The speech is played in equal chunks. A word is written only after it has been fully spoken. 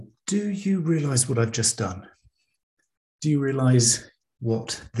Do you realize what I've just done? Do you realize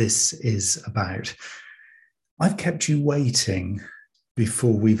what this is about? I've kept you waiting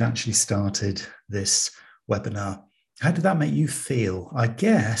before we've actually started this webinar. How did that make you feel? I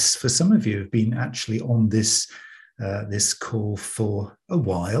guess for some of you have been actually on this call for a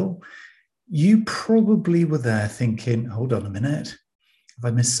while. You probably were there thinking, hold on a minute,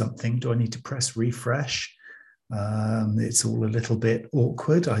 have I missed something? Do I need to press refresh? It's all a little bit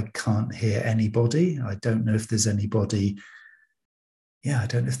awkward. I can't hear anybody. I don't know if there's anybody. I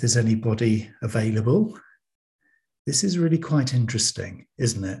don't know if there's anybody available. This is really quite interesting,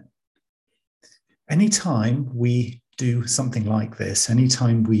 isn't it? Anytime we do something like this,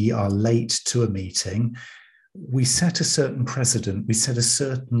 anytime we are late to a meeting, we set a certain precedent, we set a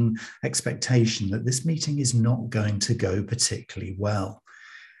certain expectation that this meeting is not going to go particularly well.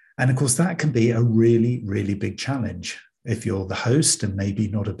 And of course, that can be a really, really big challenge. If you're the host and maybe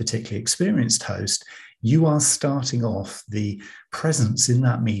not a particularly experienced host, you are starting off the presence in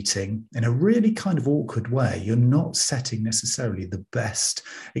that meeting in a really kind of awkward way. You're not setting necessarily the best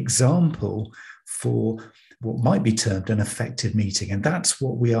example for what might be termed an effective meeting. And that's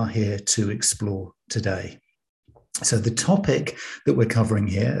what we are here to explore today. So the topic that we're covering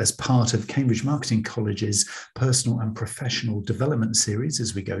here as part of Cambridge Marketing College's personal and professional development series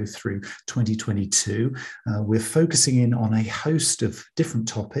as we go through 2022, we're focusing in on a host of different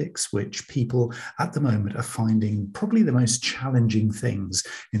topics which people at the moment are finding probably the most challenging things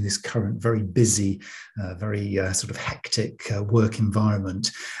in this current very busy, very sort of hectic work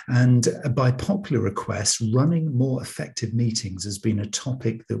environment. And by popular request, running more effective meetings has been a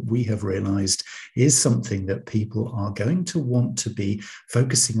topic that we have realized is something that people are going to want to be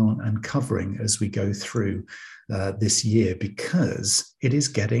focusing on and covering as we go through this year, because it is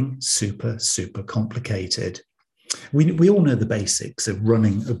getting super, super complicated. We all know the basics of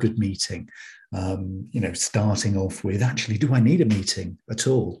running a good meeting. Starting off with, actually, do I need a meeting at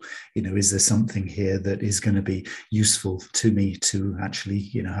all? Is there something here that is going to be useful to me to actually,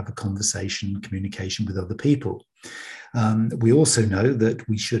 have a conversation, communication with other people? We also know that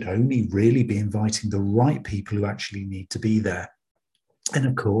we should only really be inviting the right people who actually need to be there. And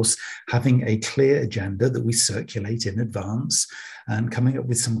of course, having a clear agenda that we circulate in advance and coming up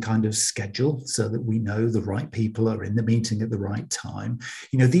with some kind of schedule so that we know the right people are in the meeting at the right time.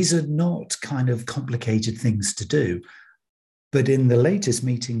 These are not kind of complicated things to do. But in the latest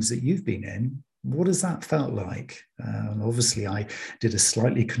meetings that you've been in, what has that felt like? Obviously, I did a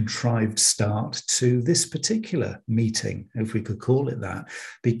slightly contrived start to this particular meeting, if we could call it that,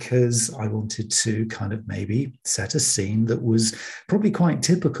 because I wanted to kind of maybe set a scene that was probably quite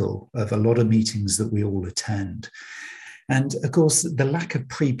typical of a lot of meetings that we all attend. And of course, the lack of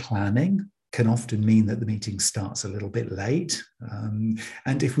pre-planning can often mean that the meeting starts a little bit late.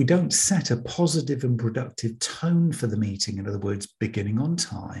 And if we don't set a positive and productive tone for the meeting, in other words, beginning on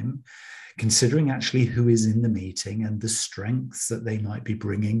time, considering actually who is in the meeting and the strengths that they might be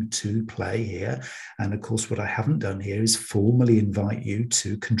bringing to play here. And of course, what I haven't done here is formally invite you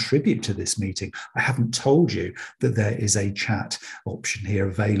to contribute to this meeting. I haven't told you that there is a chat option here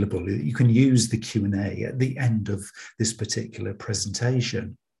available. You can use the Q&A at the end of this particular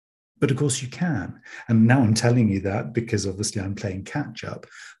presentation. But of course you can. And now I'm telling you that because obviously I'm playing catch up.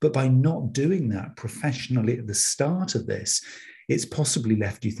 But by not doing that professionally at the start of this, it's possibly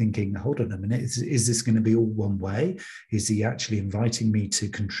left you thinking, hold on a minute, is this going to be all one way? Is he actually inviting me to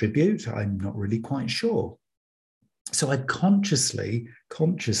contribute? I'm not really quite sure. So I consciously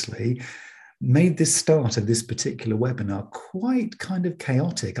made this start of this particular webinar quite kind of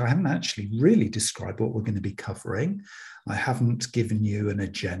chaotic. I haven't actually really described what we're going to be covering. I haven't given you an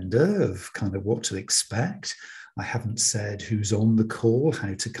agenda of kind of what to expect. I haven't said who's on the call,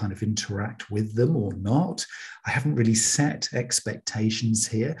 how to kind of interact with them or not. I haven't really set expectations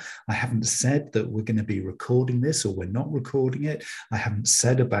here. I haven't said that we're going to be recording this or we're not recording it. I haven't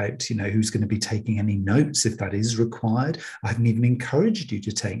said about, who's going to be taking any notes if that is required. I haven't even encouraged you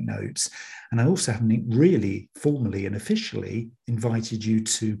to take notes. And I also haven't really formally and officially invited you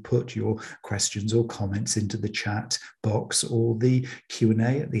to put your questions or comments into the chat box or the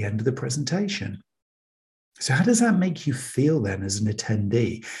Q&A at the end of the presentation. So how does that make you feel then as an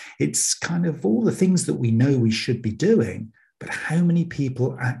attendee? It's kind of all the things that we know we should be doing, but how many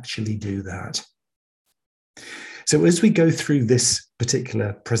people actually do that? So as we go through this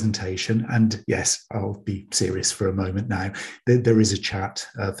particular presentation, and yes, I'll be serious for a moment now, there is a chat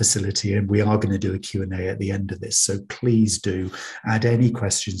facility and we are going to do a Q&A at the end of this. So please do add any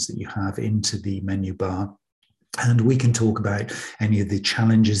questions that you have into the menu bar And we can talk about any of the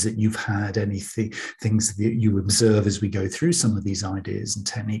challenges that you've had, things that you observe as we go through some of these ideas and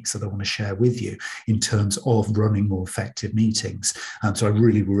techniques that I want to share with you in terms of running more effective meetings. So I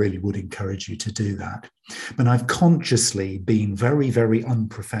really, really would encourage you to do that. But I've consciously been very, very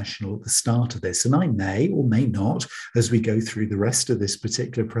unprofessional at the start of this, and I may or may not, as we go through the rest of this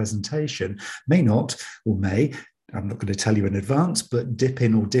particular presentation, may not or may, I'm not going to tell you in advance, but dip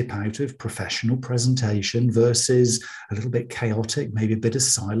in or dip out of professional presentation versus a little bit chaotic, maybe a bit of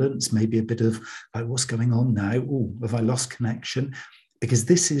silence, maybe a bit of like, what's going on now? Oh, have I lost connection? Because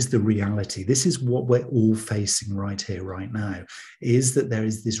this is the reality. This is what we're all facing right here, right now, is that there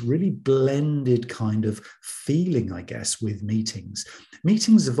is this really blended kind of feeling, I guess, with meetings.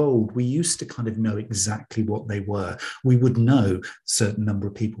 Meetings of old, we used to kind of know exactly what they were. We would know a certain number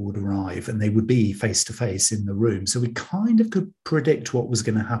of people would arrive and they would be face to face in the room. So we kind of could predict what was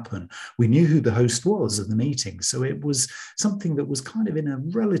going to happen. We knew who the host was of the meeting. So it was something that was kind of in a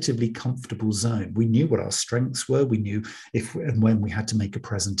relatively comfortable zone. We knew what our strengths were. We knew if and when we had to make a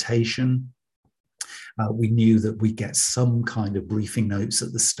presentation. We knew that we'd get some kind of briefing notes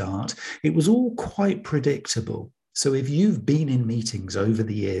at the start. It was all quite predictable. So if you've been in meetings over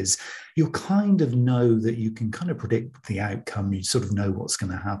the years, you'll kind of know that you can kind of predict the outcome. You sort of know what's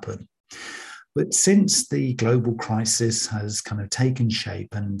going to happen. But since the global crisis has kind of taken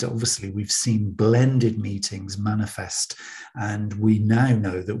shape, and obviously we've seen blended meetings manifest, and we now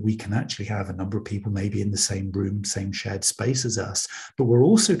know that we can actually have a number of people maybe in the same room, same shared space as us, but we're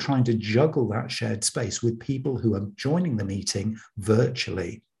also trying to juggle that shared space with people who are joining the meeting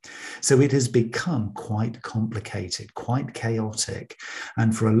virtually. So it has become quite complicated, quite chaotic.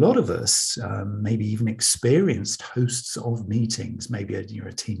 And for a lot of us, maybe even experienced hosts of meetings, maybe you're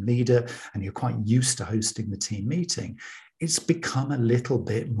a team leader and you're quite used to hosting the team meeting, it's become a little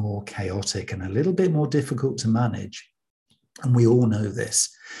bit more chaotic and a little bit more difficult to manage. And we all know this.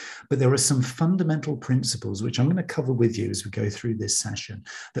 But there are some fundamental principles which I'm going to cover with you as we go through this session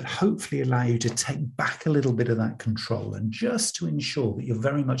that hopefully allow you to take back a little bit of that control, and just to ensure that you're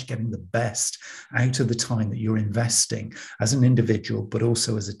very much getting the best out of the time that you're investing as an individual, but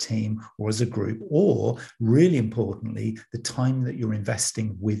also as a team or as a group, or really importantly, the time that you're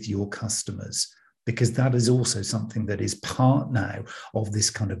investing with your customers. Because that is also something that is part now of this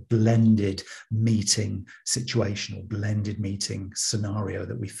kind of blended meeting situation or blended meeting scenario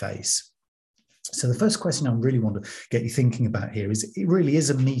that we face. So the first question I really want to get you thinking about here is, it really is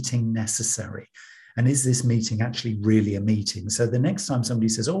a meeting necessary? And is this meeting actually really a meeting? So the next time somebody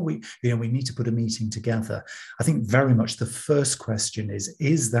says, oh, we need to put a meeting together, I think very much the first question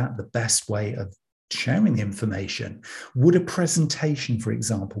is that the best way of sharing the information? Would a presentation, for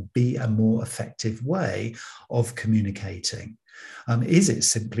example, be a more effective way of communicating? Is it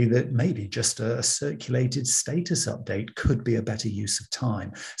simply that maybe just a circulated status update could be a better use of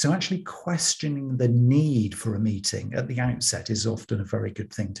time? So actually questioning the need for a meeting at the outset is often a very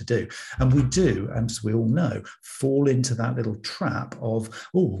good thing to do. And we do, as we all know, fall into that little trap of,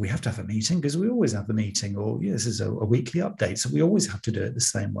 oh, we have to have a meeting because we always have a meeting, or this is a weekly update, so we always have to do it the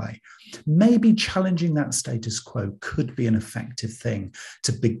same way. Maybe challenging that status quo could be an effective thing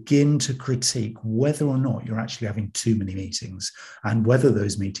to begin to critique whether or not you're actually having too many meetings and whether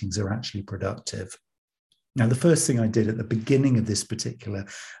those meetings are actually productive. Now, the first thing I did at the beginning of this particular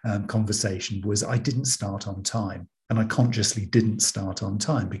conversation was I didn't start on time. And I consciously didn't start on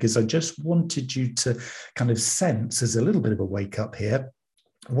time because I just wanted you to kind of sense, as a little bit of a wake up here,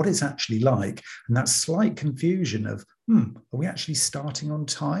 what it's actually like. And that slight confusion of, are we actually starting on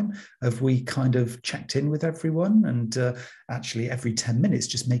time? Have we kind of checked in with everyone? And actually every 10 minutes,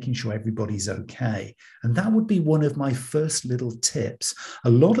 just making sure everybody's okay. And that would be one of my first little tips. A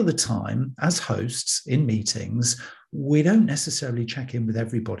lot of the time, as hosts in meetings, we don't necessarily check in with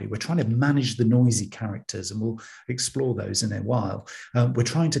everybody. We're trying to manage the noisy characters, and we'll explore those in a while. We're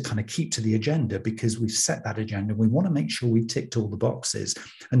trying to kind of keep to the agenda because we've set that agenda. We want to make sure we've ticked all the boxes.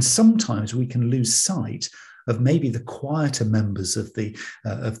 And sometimes we can lose sight of maybe the quieter members of the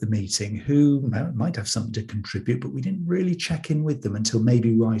meeting who might have something to contribute, but we didn't really check in with them until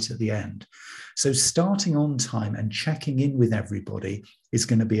maybe right at the end. So starting on time and checking in with everybody is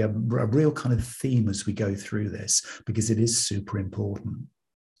going to be a real kind of theme as we go through this, because it is super important.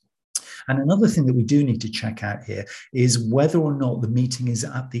 And another thing that we do need to check out here is whether or not the meeting is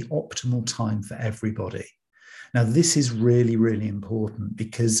at the optimal time for everybody. Now, this is really, really important,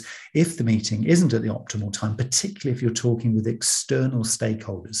 because if the meeting isn't at the optimal time, particularly if you're talking with external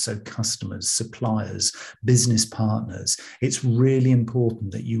stakeholders, so customers, suppliers, business partners, it's really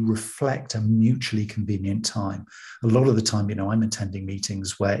important that you reflect a mutually convenient time. A lot of the time, I'm attending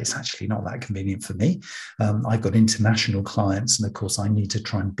meetings where it's actually not that convenient for me. I've got international clients, and of course, I need to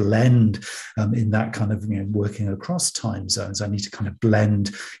try and blend in that kind of working across time zones. I need to kind of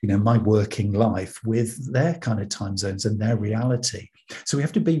blend my working life with their kind of time zones and their reality. So we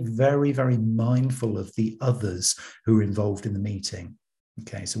have to be very, very mindful of the others who are involved in the meeting.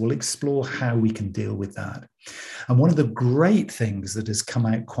 Okay, so we'll explore how we can deal with that. And one of the great things that has come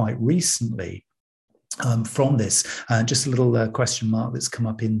out quite recently from this, just a little question mark that's come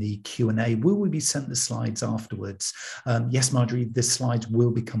up in the Q&A. Will we be sent the slides afterwards? Yes, Marjorie, the slides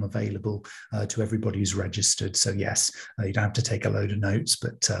will become available to everybody who's registered. So yes, you don't have to take a load of notes,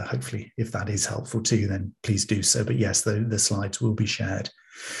 but hopefully if that is helpful to you, then please do so. But yes, the slides will be shared.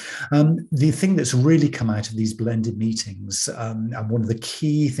 The thing that's really come out of these blended meetings, and one of the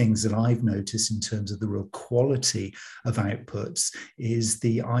key things that I've noticed in terms of the real quality of outputs, is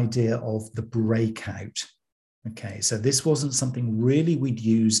the idea of the breakout. Okay, so this wasn't something really we'd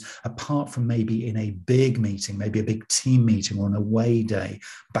use apart from maybe in a big meeting, maybe a big team meeting or an away day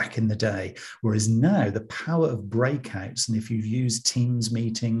back in the day. Whereas now the power of breakouts, and if you've used Teams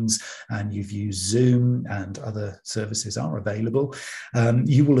meetings and you've used Zoom and other services are available,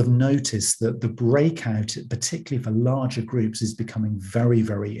 you will have noticed that the breakout, particularly for larger groups, is becoming very,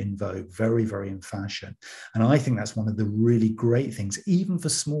 very in vogue, very, very in fashion. And I think that's one of the really great things, even for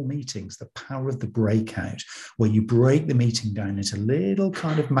small meetings, the power of the breakout, where you break the meeting down into little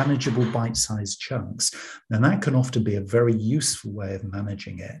kind of manageable bite-sized chunks. And that can often be a very useful way of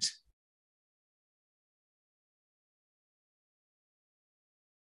managing it.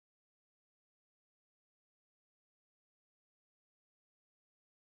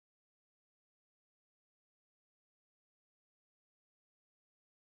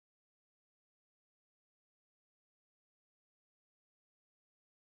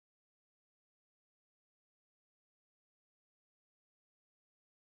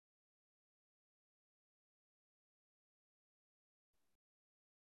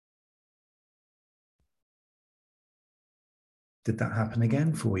 Did that happen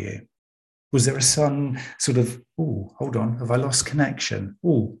again for you? Was there some sort of, oh, hold on, have I lost connection?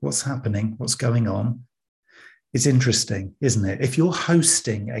 Oh, what's happening? What's going on? It's interesting, isn't it? If you're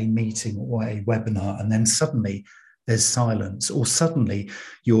hosting a meeting or a webinar and then suddenly there's silence, or suddenly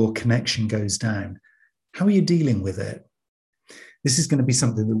your connection goes down, how are you dealing with it? This is going to be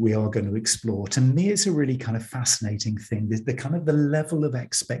something that we are going to explore. To me, it's a really kind of fascinating thing. The kind of the level of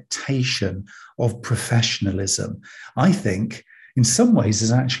expectation of professionalism, I think, in some ways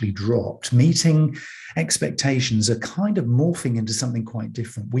has actually dropped. Meeting expectations are kind of morphing into something quite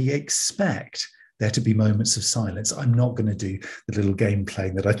different. We expect there to be moments of silence. I'm not going to do the little game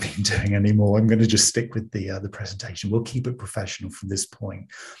playing that I've been doing anymore. I'm going to just stick with the presentation. We'll keep it professional from this point.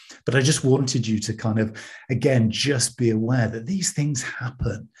 But I just wanted you to kind of, again, just be aware that these things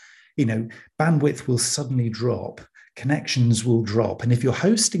happen. Bandwidth will suddenly drop, connections will drop. And if you're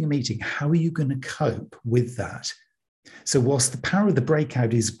hosting a meeting, how are you going to cope with that? So whilst the power of the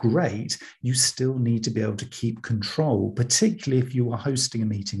breakout is great, you still need to be able to keep control, particularly if you are hosting a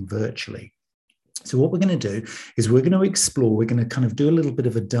meeting virtually. So what we're going to do is we're going to explore, we're going to kind of do a little bit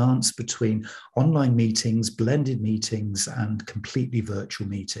of a dance between online meetings, blended meetings, and completely virtual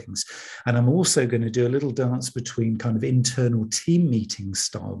meetings. And I'm also going to do a little dance between kind of internal team meeting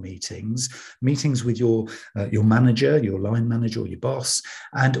style meetings, meetings with your manager, your line manager or your boss,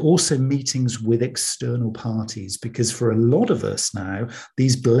 and also meetings with external parties. Because for a lot of us now,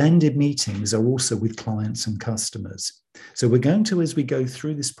 these blended meetings are also with clients and customers. So we're going to, as we go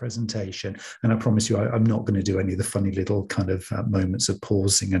through this presentation, and I promise you, I'm not going to do any of the funny little kind of moments of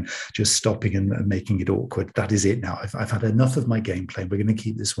pausing and just stopping and making it awkward. That is it now. I've had enough of my gameplay. We're going to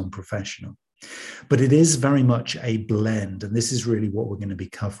keep this one professional. But it is very much a blend, and this is really what we're going to be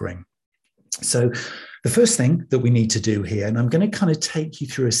covering. So the first thing that we need to do here, and I'm going to kind of take you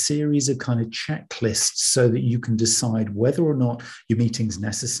through a series of kind of checklists so that you can decide whether or not your meeting's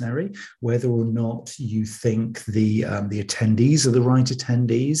necessary, whether or not you think the attendees are the right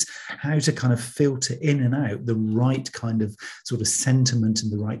attendees, how to kind of filter in and out the right kind of sort of sentiment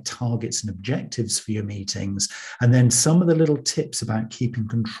and the right targets and objectives for your meetings, and then some of the little tips about keeping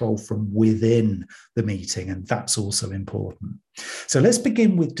control from within the meeting, and that's also important. So let's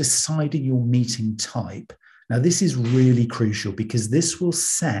begin with deciding your meeting type. Now, this is really crucial because this will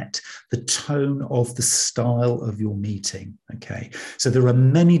set the tone of the style of your meeting. Okay, so there are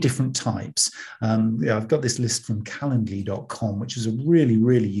many different types. I've got this list from calendly.com, which is a really,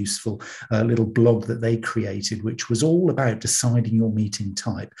 really useful little blog that they created, which was all about deciding your meeting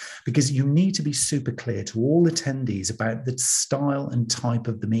type, because you need to be super clear to all attendees about the style and type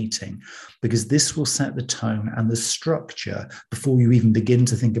of the meeting, because this will set the tone and the structure before you even begin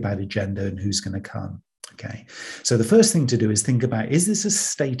to think about agenda and who's going to come. Okay, so the first thing to do is think about, is this a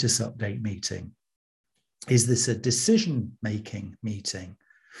status update meeting? Is this a decision-making meeting?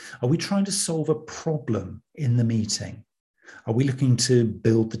 Are we trying to solve a problem in the meeting? Are we looking to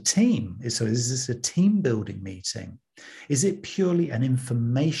build the team? So is this a team building meeting? Is it purely an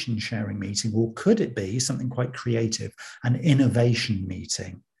information sharing meeting, or could it be something quite creative, an innovation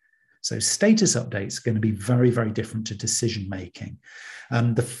meeting? So status updates are going to be very, very different to decision making.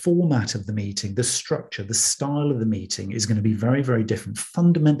 The format of the meeting, the structure, the style of the meeting is going to be very, very different,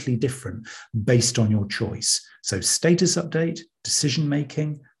 fundamentally different based on your choice. So status update, decision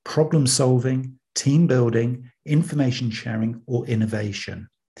making, problem solving, team building, information sharing, or innovation.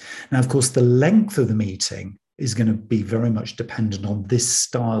 Now, of course, the length of the meeting is going to be very much dependent on this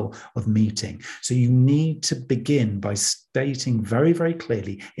style of meeting. So you need to begin by stating very, very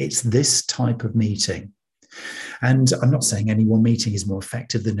clearly, it's this type of meeting. And I'm not saying any one meeting is more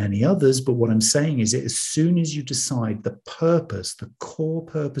effective than any others, but what I'm saying is that as soon as you decide the purpose, the core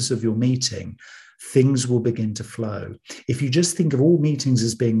purpose of your meeting, things will begin to flow. If you just think of all meetings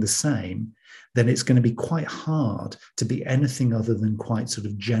as being the same, then it's going to be quite hard to be anything other than quite sort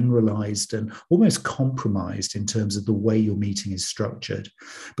of generalized and almost compromised in terms of the way your meeting is structured.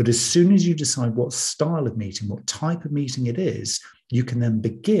 But as soon as you decide what style of meeting, what type of meeting it is, you can then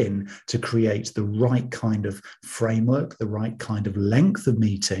begin to create the right kind of framework, the right kind of length of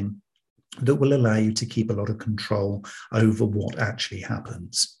meeting that will allow you to keep a lot of control over what actually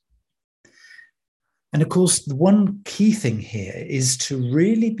happens. And of course, the one key thing here is to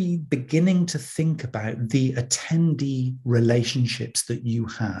really be beginning to think about the attendee relationships that you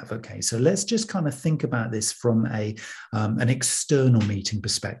have. Okay, so let's just kind of think about this from an external meeting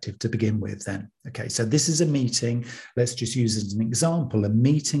perspective to begin with then. Okay, so this is a meeting, let's just use as an example, a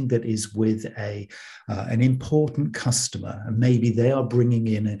meeting that is with an important customer, and maybe they are bringing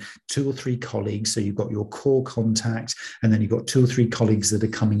in 2 or 3 colleagues. So you've got your core contact, and then you've got 2 or 3 colleagues that are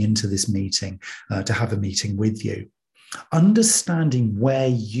coming into this meeting to have a meeting with you. Understanding where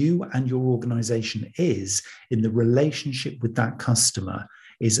you and your organization is in the relationship with that customer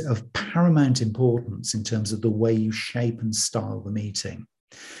is of paramount importance in terms of the way you shape and style the meeting.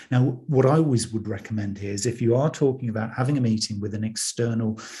 Now, what I always would recommend here is if you are talking about having a meeting with an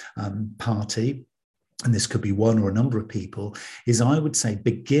external party, and this could be one or a number of people, is I would say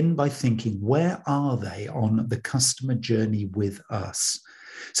begin by thinking, where are they on the customer journey with us?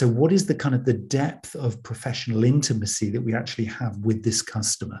 So what is the kind of the depth of professional intimacy that we actually have with this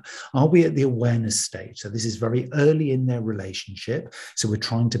customer? Are we at the awareness stage? So this is very early in their relationship. So we're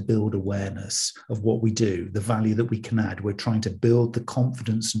trying to build awareness of what we do, the value that we can add. We're trying to build the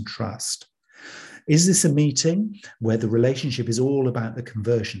confidence and trust. Is this a meeting where the relationship is all about the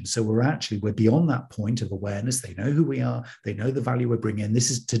conversion? So we're beyond that point of awareness. They know who we are. They know the value we're bringing. This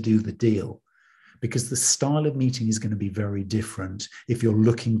is to do the deal. Because the style of meeting is going to be very different if you're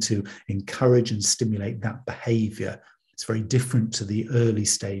looking to encourage and stimulate that behavior. It's very different to the early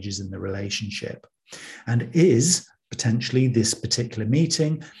stages in the relationship. And is potentially this particular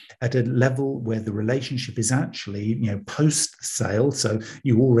meeting at a level where the relationship is actually, post sale. So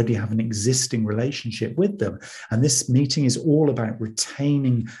you already have an existing relationship with them. And this meeting is all about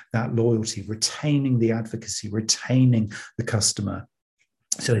retaining that loyalty, retaining the advocacy, retaining the customer.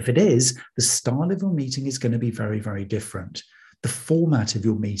 So if it is, the style of your meeting is going to be very, very different. The format of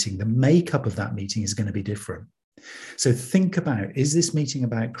your meeting, the makeup of that meeting is going to be different. So think about, is this meeting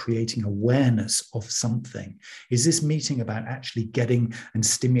about creating awareness of something? Is this meeting about actually getting and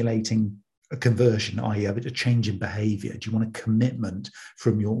stimulating a conversion, i.e. a change in behavior? Do you want a commitment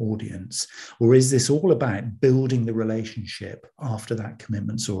from your audience? Or is this all about building the relationship after that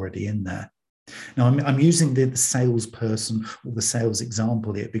commitment's already in there? Now, I'm using the salesperson or the sales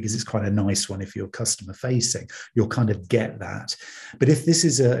example here because it's quite a nice one. If you're customer facing, you'll kind of get that. But if this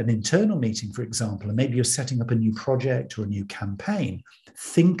is an internal meeting, for example, and maybe you're setting up a new project or a new campaign,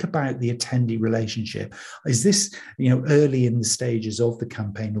 think about the attendee relationship. Is this, early in the stages of the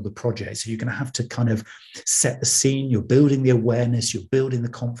campaign or the project? So you're going to have to kind of set the scene. You're building the awareness, you're building the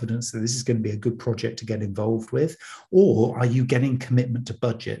confidence that this is going to be a good project to get involved with. Or are you getting commitment to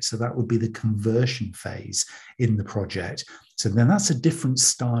budget? So that would be the conversion phase in the project. So then that's a different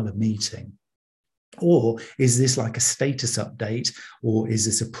style of meeting. Or is this like a status update, or is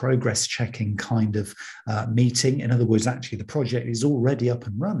this a progress checking kind of meeting? In other words, actually the project is already up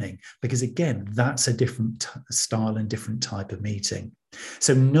and running, because again, that's a different style and different type of meeting.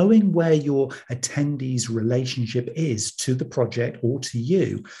 So knowing where your attendees' relationship is to the project or to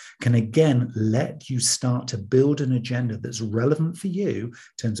you can again let you start to build an agenda that's relevant for you in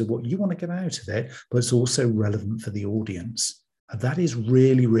terms of what you want to get out of it, but it's also relevant for the audience. That is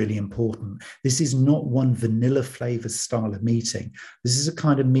really, really important. This is not one vanilla flavor style of meeting. This is a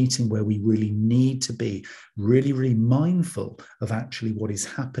kind of meeting where we really need to be really, really mindful of actually what is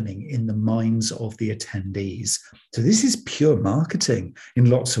happening in the minds of the attendees. So this is pure marketing in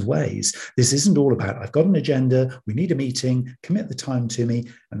lots of ways. This isn't all about, I've got an agenda, we need a meeting, commit the time to me,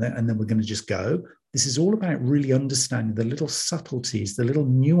 and then we're going to just go. This is all about really understanding the little subtleties, the little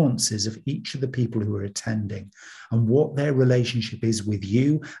nuances of each of the people who are attending and what their relationship is with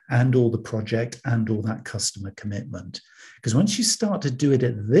you and or the project and or that customer commitment. Because once you start to do it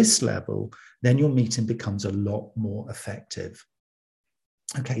at this level, then your meeting becomes a lot more effective.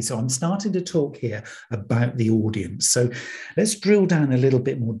 Okay, so I'm starting to talk here about the audience. So let's drill down a little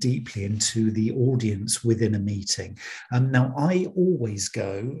bit more deeply into the audience within a meeting. Now, I always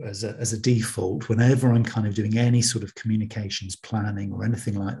go as a default, whenever I'm kind of doing any sort of communications planning or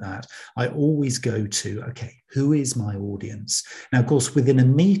anything like that, I always go to, okay, who is my audience? Now, of course, within a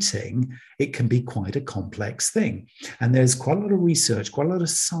meeting, it can be quite a complex thing. And there's quite a lot of research, quite a lot of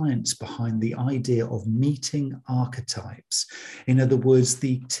science behind the idea of meeting archetypes. In other words,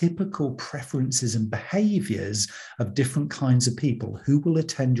 the typical preferences and behaviors of different kinds of people who will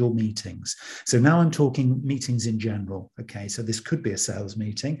attend your meetings. So now I'm talking meetings in general. Okay, so this could be a sales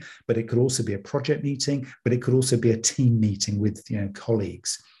meeting, but it could also be a project meeting, but it could also be a team meeting with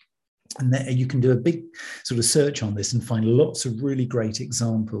colleagues. And you can do a big sort of search on this and find lots of really great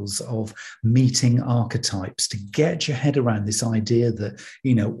examples of meeting archetypes to get your head around this idea that,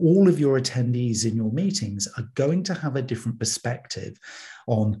 all of your attendees in your meetings are going to have a different perspective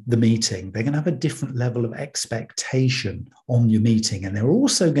on the meeting. They're going to have a different level of expectation on your meeting. And they're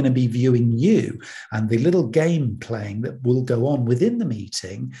also going to be viewing you and the little game playing that will go on within the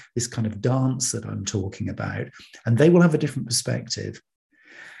meeting, this kind of dance that I'm talking about, and they will have a different perspective.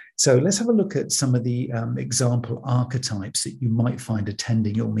 So let's have a look at some of the example archetypes that you might find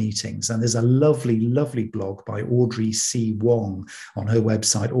attending your meetings. And there's a lovely, lovely blog by Audrey C. Wong on her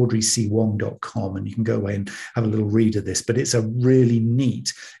website, audreycwong.com. And you can go away and have a little read of this. But it's a really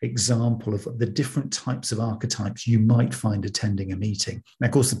neat example of the different types of archetypes you might find attending a meeting. Now,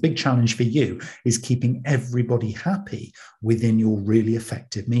 of course, the big challenge for you is keeping everybody happy within your really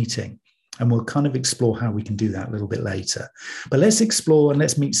effective meeting. And we'll kind of explore how we can do that a little bit later. But let's explore and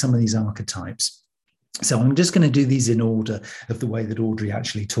let's meet some of these archetypes. So I'm just going to do these in order of the way that Audrey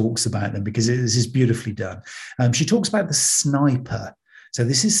actually talks about them, because this is beautifully done. She talks about the sniper. So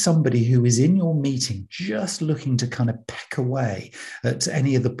this is somebody who is in your meeting just looking to kind of peck away at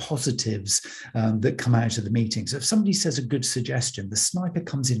any of the positives that come out of the meeting. So if somebody says a good suggestion, the sniper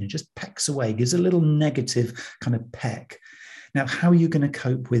comes in and just pecks away, gives a little negative kind of peck. Now, how are you going to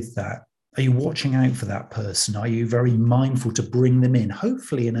cope with that? Are you watching out for that person? Are you very mindful to bring them in,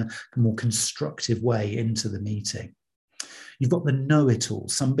 hopefully in a more constructive way, into the meeting? You've got the know-it-all,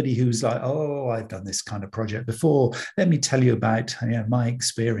 somebody who's like, oh, I've done this kind of project before. Let me tell you about my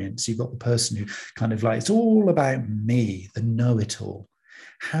experience. You've got the person who kind of like, it's all about me, the know-it-all.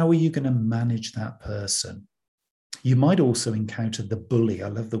 How are you going to manage that person? You might also encounter the bully. I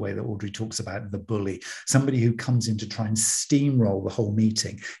love the way that Audrey talks about the bully, somebody who comes in to try and steamroll the whole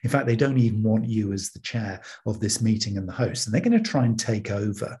meeting. In fact, they don't even want you as the chair of this meeting and the host, and they're going to try and take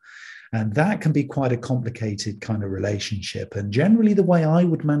over. And that can be quite a complicated kind of relationship. And generally, the way I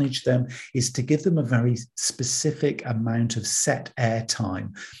would manage them is to give them a very specific amount of set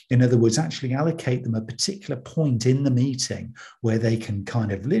airtime. In other words, actually allocate them a particular point in the meeting where they can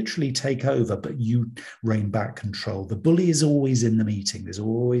kind of literally take over, but you rein back control. The bully is always in the meeting. There's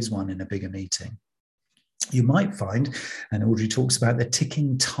always one in a bigger meeting. You might find, and Audrey talks about the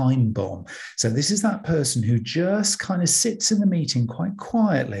ticking time bomb. So this is that person who just kind of sits in the meeting quite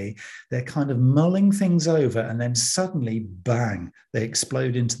quietly. They're kind of mulling things over, and then suddenly, bang, they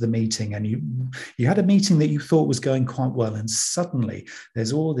explode into the meeting. And you had a meeting that you thought was going quite well, and suddenly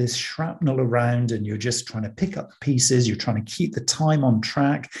there's all this shrapnel around, and you're just trying to pick up pieces. You're trying to keep the time on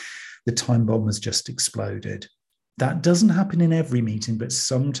track. The time bomb has just exploded. That doesn't happen in every meeting, but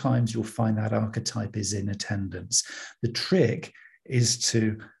sometimes you'll find that archetype is in attendance. The trick is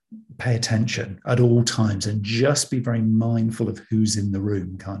to pay attention at all times and just be very mindful of who's in the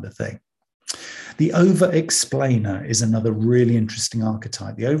room, kind of thing. The over-explainer is another really interesting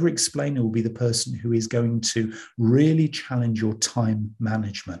archetype. The over-explainer will be the person who is going to really challenge your time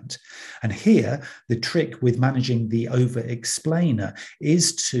management. And here, the trick with managing the over-explainer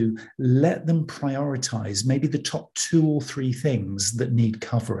is to let them prioritize maybe the top 2 or 3 things that need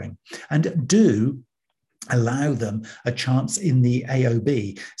covering, and do allow them a chance in the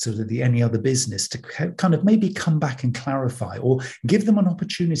AOB, so that the any other business, to kind of maybe come back and clarify, or give them an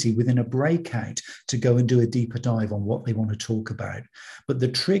opportunity within a breakout to go and do a deeper dive on what they want to talk about. But the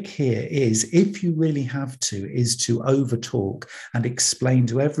trick here is, if you really have to, is to over talk and explain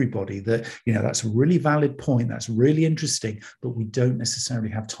to everybody that, that's a really valid point, that's really interesting, but we don't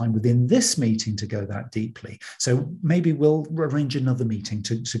necessarily have time within this meeting to go that deeply. So maybe we'll arrange another meeting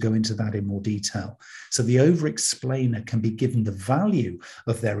to go into that in more detail. So the over-explainer can be given the value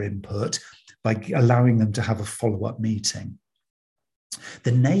of their input by allowing them to have a follow-up meeting.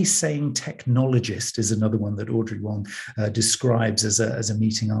 The naysaying technologist is another one that Audrey Wong describes as a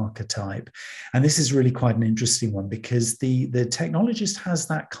meeting archetype. And this is really quite an interesting one, because the technologist has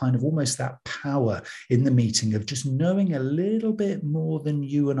that kind of almost that power in the meeting of just knowing a little bit more than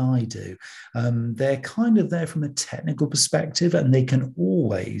you and I do. They're kind of there from a technical perspective, and they can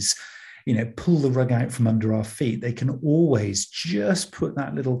always pull the rug out from under our feet. They can always just put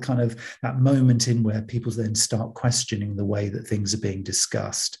that little kind of that moment in where people then start questioning the way that things are being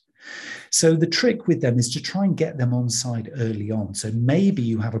discussed. So the trick with them is to try and get them on side early on. So maybe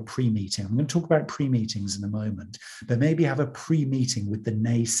you have a pre-meeting. I'm going to talk about pre-meetings in a moment, but maybe have a pre-meeting with the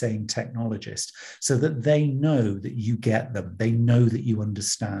naysaying technologist, so that they know that you get them. They know that you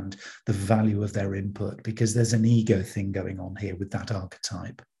understand the value of their input, because there's an ego thing going on here with that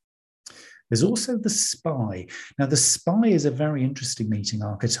archetype. There's also the spy. Now, the spy is a very interesting meeting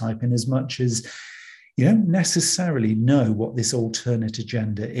archetype, in as much as you don't necessarily know what this alternate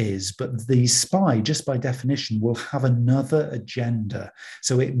agenda is, but the spy, just by definition, will have another agenda.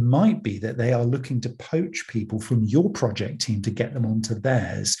 So it might be that they are looking to poach people from your project team to get them onto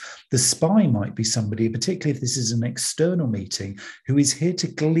theirs. The spy might be somebody, particularly if this is an external meeting, who is here to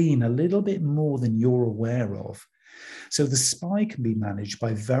glean a little bit more than you're aware of. So the spy can be managed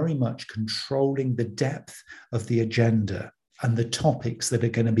by very much controlling the depth of the agenda and the topics that are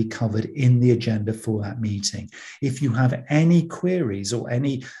going to be covered in the agenda for that meeting. If you have any queries or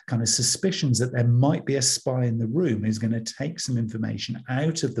any kind of suspicions that there might be a spy in the room who's going to take some information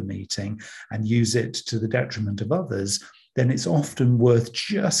out of the meeting and use it to the detriment of others, then it's often worth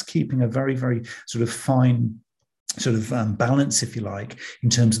just keeping a very, very sort of fine balance, if you like, in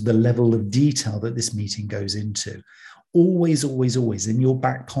terms of the level of detail that this meeting goes into. Always, always, always in your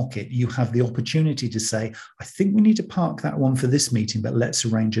back pocket, you have the opportunity to say, I think we need to park that one for this meeting, but let's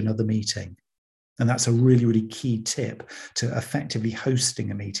arrange another meeting. And that's a really, really key tip to effectively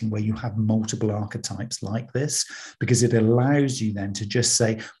hosting a meeting where you have multiple archetypes like this, because it allows you then to just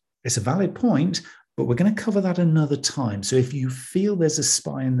say, it's a valid point, but we're going to cover that another time. So if you feel there's a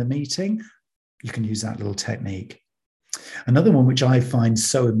spy in the meeting, you can use that little technique. Another one which I find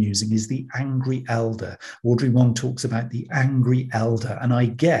so amusing is the angry elder. Audrey Wong talks about the angry elder. And I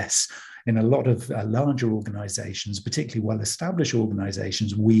guess in a lot of larger organizations, particularly well-established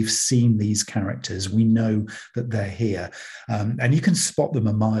organizations, we've seen these characters. We know that they're here. And you can spot them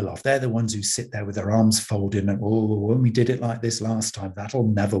a mile off. They're the ones who sit there with their arms folded and, oh, when we did it like this last time, that'll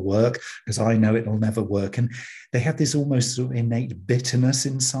never work, because I know it'll never work. And they have this almost sort of innate bitterness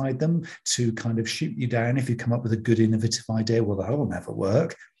inside them to kind of shoot you down if you come up with a good, innovative idea. Well, that'll never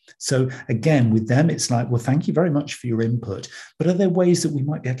work. So again, with them, it's like, well, thank you very much for your input, but are there ways that we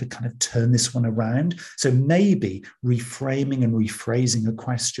might be able to kind of turn this one around? So maybe reframing and rephrasing a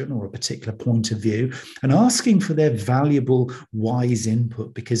question or a particular point of view and asking for their valuable, wise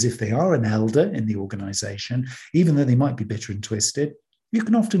input, because if they are an elder in the organization, even though they might be bitter and twisted, you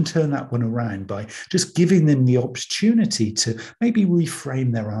can often turn that one around by just giving them the opportunity to maybe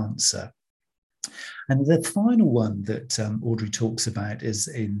reframe their answer. And the final one that Audrey talks about is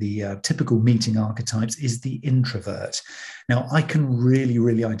in the typical meeting archetypes is the introvert. Now, I can really,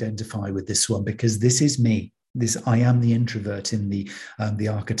 really identify with this one, because this is me. I am the introvert in the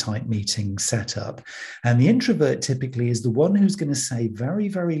archetype meeting setup. And the introvert typically is the one who's going to say very,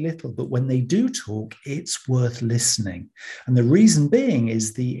 very little, but when they do talk, it's worth listening. And the reason being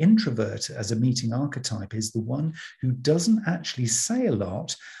is the introvert as a meeting archetype is the one who doesn't actually say a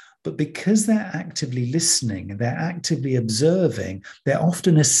lot, but because they're actively listening and they're actively observing, they're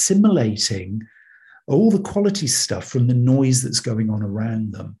often assimilating all the quality stuff from the noise that's going on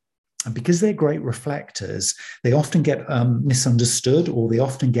around them. And because they're great reflectors, they often get misunderstood, or they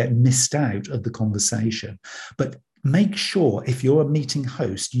often get missed out of the conversation. But Make sure if you're a meeting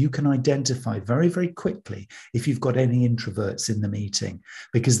host, you can identify very, very quickly if you've got any introverts in the meeting,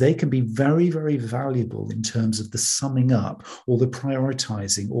 because they can be very, very valuable in terms of the summing up or the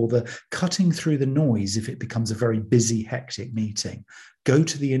prioritizing or the cutting through the noise if it becomes a very busy, hectic meeting. Go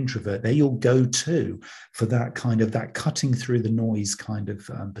to the introvert. They're your go-to for that kind of that cutting through the noise kind of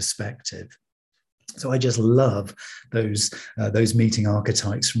perspective. So I just love those meeting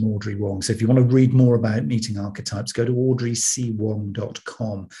archetypes from Audrey Wong. So if you want to read more about meeting archetypes, go to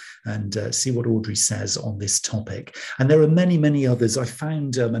audreycwong.com and see what Audrey says on this topic. And there are many, many others. I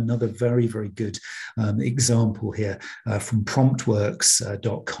found another very, very good example here from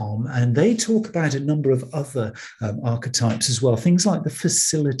promptworks.com. And they talk about a number of other archetypes as well, things like the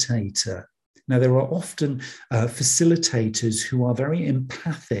facilitator. Now, there are often facilitators who are very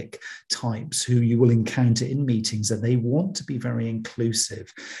empathic types who you will encounter in meetings, and they want to be very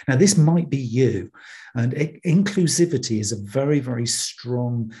inclusive. Now, this might be you, and inclusivity is a very, very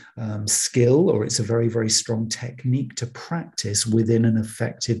strong skill, or it's a very, very strong technique to practice within an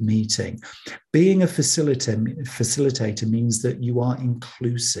effective meeting. Being a facilitator means that you are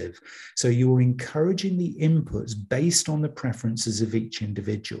inclusive. So you are encouraging the inputs based on the preferences of each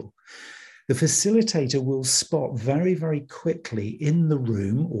individual. The facilitator will spot very, very quickly in the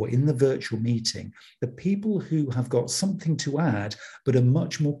room or in the virtual meeting the people who have got something to add but are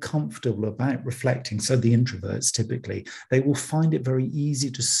much more comfortable about reflecting. So the introverts, typically, they will find it very easy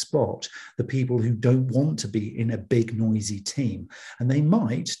to spot the people who don't want to be in a big, noisy team. And they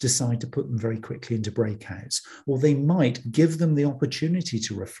might decide to put them very quickly into breakouts, or they might give them the opportunity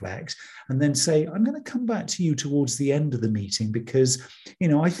to reflect and then say, I'm going to come back to you towards the end of the meeting because,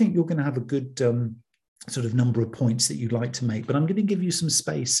 I think you're going to have a good sort of number of points that you'd like to make, but I'm going to give you some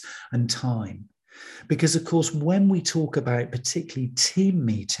space and time. Because, of course, when we talk about particularly team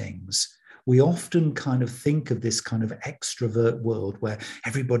meetings, we often kind of think of this kind of extrovert world where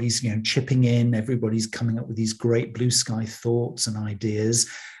everybody's, chipping in, everybody's coming up with these great blue sky thoughts and ideas.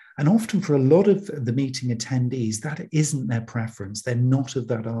 And often for a lot of the meeting attendees, that isn't their preference. They're not of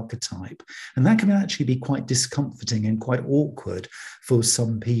that archetype. And that can actually be quite discomforting and quite awkward for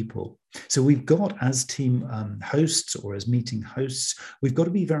some people. So we've got, as team hosts or as meeting hosts, we've got to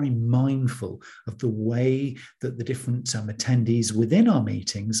be very mindful of the way that the different attendees within our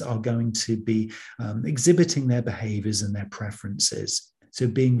meetings are going to be exhibiting their behaviors and their preferences. So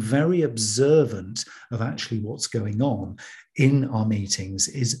being very observant of actually what's going on in our meetings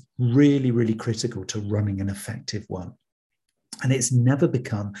is really, really critical to running an effective one. And it's never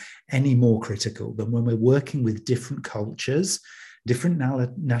become any more critical than when we're working with different cultures, different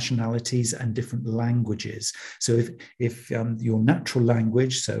nationalities and different languages. So if your natural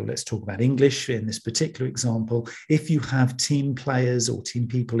language, so let's talk about English in this particular example, if you have team players or team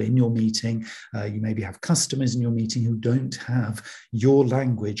people in your meeting, you maybe have customers in your meeting who don't have your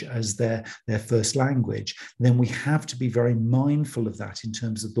language as their first language, then we have to be very mindful of that in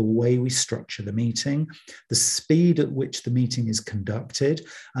terms of the way we structure the meeting, the speed at which the meeting is conducted,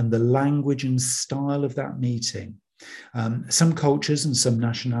 and the language and style of that meeting. Some cultures and some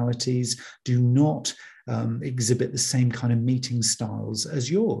nationalities do not exhibit the same kind of meeting styles as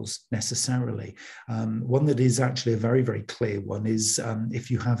yours necessarily. One that is actually a very, very clear one is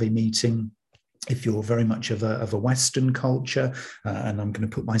if you have a meeting, if you're very much of a Western culture, and I'm going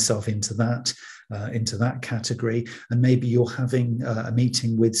to put myself into that category, and maybe you're having a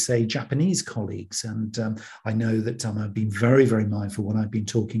meeting with, say, Japanese colleagues. And I know that I've been very, very mindful when I've been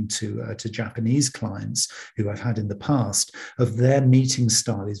talking to Japanese clients who I've had in the past of their meeting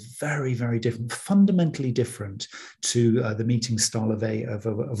style is very, very different, fundamentally different to the meeting style of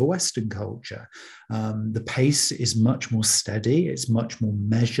a Western culture. The pace is much more steady. It's much more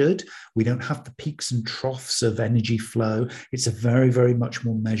measured. We don't have the peaks and troughs of energy flow. It's a very, very much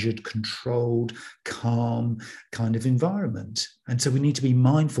more measured, controlled, calm kind of environment. And so we need to be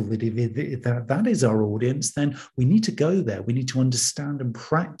mindful that if that is our audience, then we need to go there. We need to understand and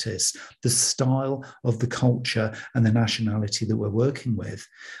practice the style of the culture and the nationality that we're working with.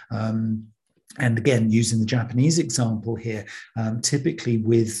 And again, using the Japanese example here, typically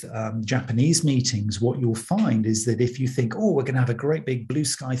with Japanese meetings, what you'll find is that if you think, oh, we're going to have a great big blue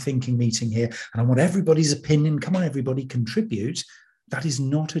sky thinking meeting here, and I want everybody's opinion, come on, everybody contribute. That is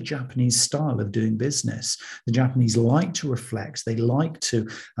not a Japanese style of doing business. The Japanese like to reflect. They like to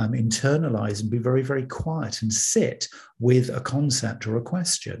internalize and be very, very quiet and sit with a concept or a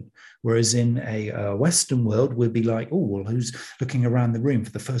question. Whereas in a Western world, we'll be like, oh, well, who's looking around the room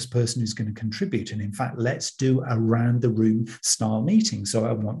for the first person who's going to contribute? And in fact, let's do a round the room style meeting. So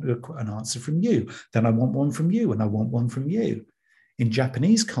I want an answer from you. Then I want one from you, and I want one from you. In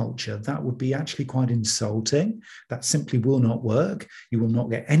Japanese culture, that would be actually quite insulting. That simply will not work. You will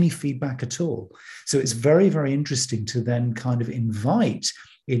not get any feedback at all. So it's very, very interesting to then kind of invite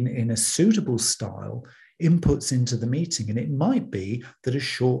in a suitable style inputs into the meeting. And it might be that a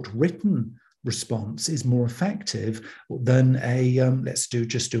short written response is more effective than a let's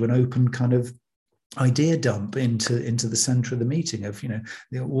just do an open kind of idea dump into the center of the meeting of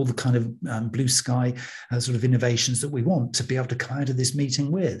all the kind of blue sky sort of innovations that we want to be able to come out of this meeting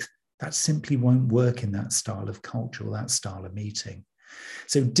with. That simply won't work in that style of culture or that style of meeting.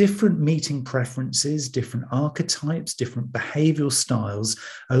 So different meeting preferences, different archetypes, different behavioral styles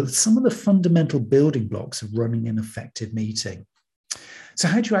are some of the fundamental building blocks of running an effective meeting. So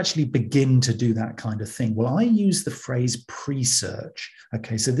how do you actually begin to do that kind of thing? Well, I use the phrase pre-search.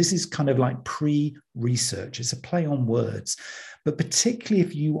 Okay, so this is kind of like pre-research. It's a play on words. But particularly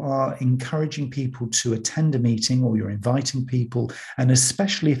if you are encouraging people to attend a meeting or you're inviting people, and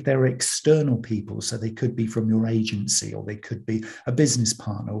especially if they're external people, so they could be from your agency or they could be a business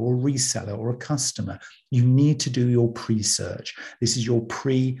partner or a reseller or a customer, you need to do your pre-search. This is your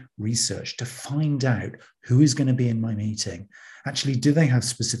pre-research to find out who is going to be in my meeting. Actually, do they have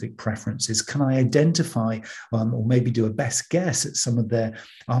specific preferences? Can I identify or maybe do a best guess at some of their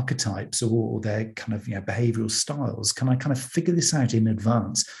archetypes or their kind of behavioral styles? Can I kind of figure this out in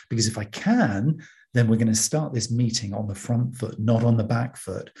advance? Because if I can, then we're going to start this meeting on the front foot, not on the back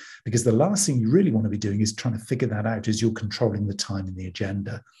foot. Because the last thing you really want to be doing is trying to figure that out as you're controlling the time in the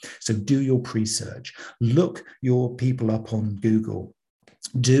agenda. So do your pre-search. Look your people up on Google.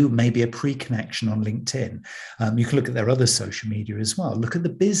 Do maybe a pre-connection on LinkedIn. You can look at their other social media as well. Look at the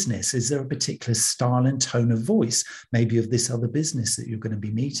business. Is there a particular style and tone of voice, maybe of this other business that you're going to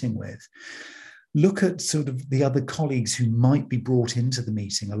be meeting with? Look at sort of the other colleagues who might be brought into the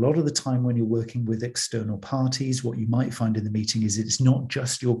meeting. A lot of the time when you're working with external parties, what you might find in the meeting is it's not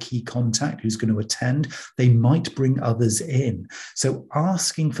just your key contact who's going to attend. They might bring others in. So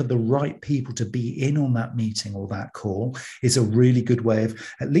asking for the right people to be in on that meeting or that call is a really good way of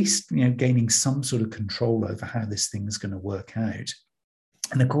at least gaining some sort of control over how this thing is going to work out.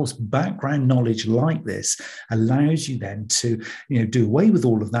 And of course, background knowledge like this allows you then to do away with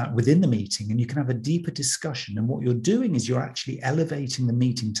all of that within the meeting, and you can have a deeper discussion. And what you're doing is you're actually elevating the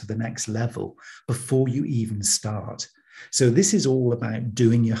meeting to the next level before you even start. So this is all about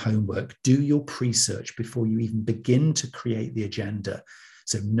doing your homework, do your pre-search before you even begin to create the agenda.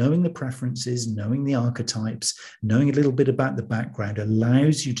 So knowing the preferences, knowing the archetypes, knowing a little bit about the background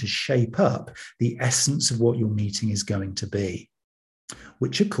allows you to shape up the essence of what your meeting is going to be,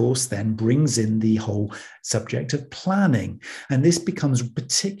 which of course then brings in the whole subject of planning. And this becomes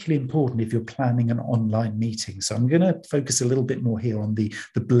particularly important if you're planning an online meeting. So I'm going to focus a little bit more here on the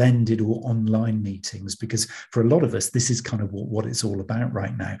blended or online meetings, because for a lot of us, this is kind of what it's all about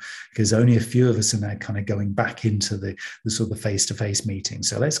right now, because only a few of us are now kind of going back into the sort of face-to-face meeting.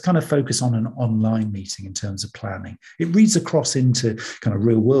 So let's kind of focus on an online meeting in terms of planning. It reads across into kind of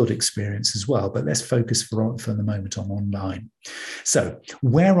real world experience as well, but let's focus for the moment on online. So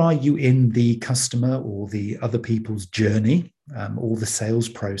where are you in the customer or the other people's journey, or the sales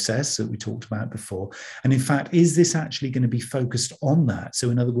process that we talked about before? And in fact, is this actually going to be focused on that?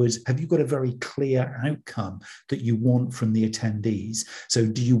 So in other words, have you got a very clear outcome that you want from the attendees? So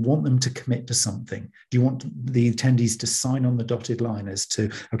do you want them to commit to something? Do you want the attendees to sign on the dotted line as to,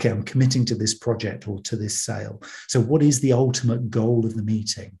 okay, I'm committing to this project or to this sale? So what is the ultimate goal of the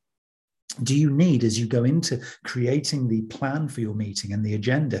meeting? Do you need, as you go into creating the plan for your meeting and the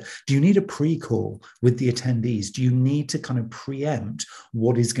agenda, do you need a pre-call with the attendees? Do you need to kind of preempt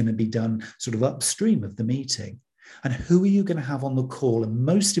what is going to be done sort of upstream of the meeting? And who are you going to have on the call? And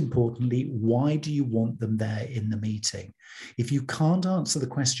most importantly, why do you want them there in the meeting? If you can't answer the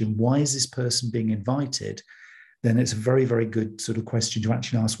question, why is this person being invited? Then it's a very, very good sort of question to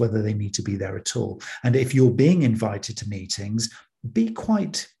actually ask whether they need to be there at all. And if you're being invited to meetings, be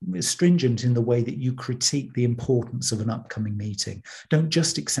quite stringent in the way that you critique the importance of an upcoming meeting. Don't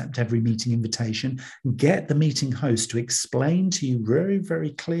just accept every meeting invitation. Get the meeting host to explain to you very,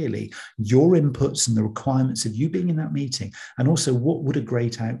 very clearly your inputs and the requirements of you being in that meeting, and also what would a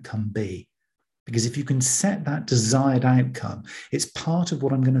great outcome be. Because if you can set that desired outcome, it's part of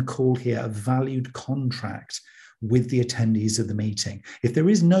what I'm going to call here a valued contract with the attendees of the meeting. If there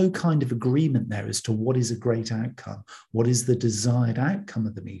is no kind of agreement there as to what is a great outcome, what is the desired outcome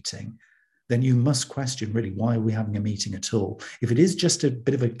of the meeting, then you must question really, why are we having a meeting at all? If it is just a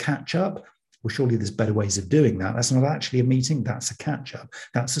bit of a catch up, Well, surely there's better ways of doing that. That's not actually a meeting. That's a catch up.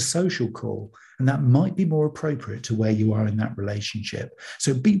 That's a social call. And that might be more appropriate to where you are in that relationship.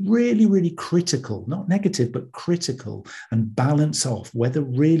 So be really, really critical, not negative, but critical, and balance off whether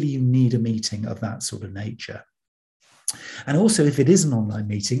really you need a meeting of that sort of nature. And also, if it is an online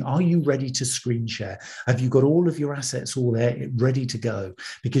meeting, are you ready to screen share? Have you got all of your assets all there ready to go?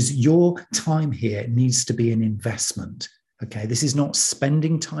 Because your time here needs to be an investment. Okay, this is not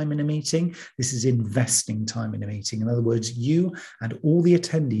spending time in a meeting. This is investing time in a meeting. In other words, you and all the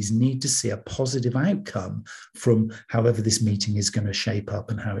attendees need to see a positive outcome from however this meeting is going to shape up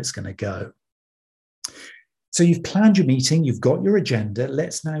and how it's going to go. So you've planned your meeting, you've got your agenda.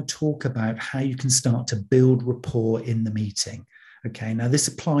 Let's now talk about how you can start to build rapport in the meeting. Okay, now this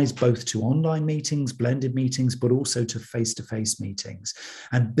applies both to online meetings, blended meetings, but also to face-to-face meetings.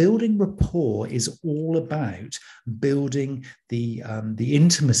 And building rapport is all about building the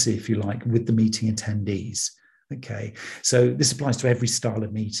intimacy, if you like, with the meeting attendees. Okay, so this applies to every style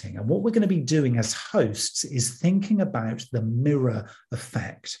of meeting. And what we're going to be doing as hosts is thinking about the mirror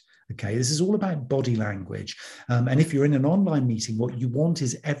effect. Okay, this is all about body language. And if you're in an online meeting, what you want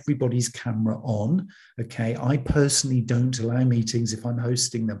is everybody's camera on. Okay, I personally don't allow meetings if I'm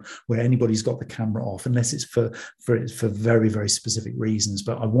hosting them where anybody's got the camera off, unless it's for very, very specific reasons.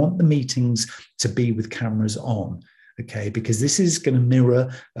 But I want the meetings to be with cameras on. Okay, because this is going to mirror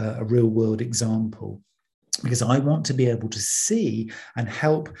a real world example. Because I want to be able to see and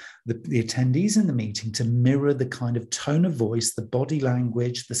help the attendees in the meeting to mirror the kind of tone of voice, the body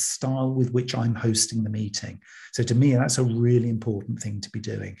language, the style with which I'm hosting the meeting. So to me, that's a really important thing to be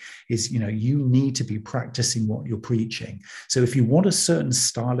doing is, you need to be practicing what you're preaching. So if you want a certain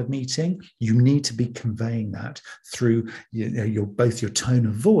style of meeting, you need to be conveying that through both your tone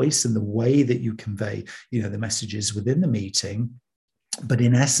of voice and the way that you convey, the messages within the meeting. But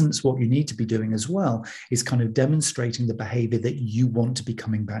in essence, what you need to be doing as well is kind of demonstrating the behavior that you want to be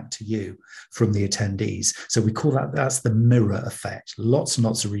coming back to you from the attendees. So we call that's the mirror effect. Lots and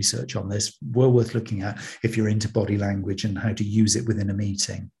lots of research on this. Well worth looking at if you're into body language and how to use it within a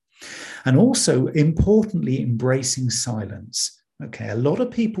meeting. And also, importantly, embracing silence. Okay, a lot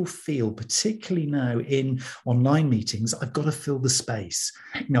of people feel, particularly now in online meetings, I've got to fill the space.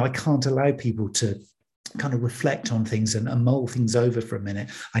 I can't allow people to kind of reflect on things and mull things over for a minute.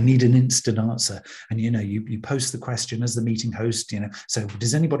 I need an instant answer. And, you post the question as the meeting host, so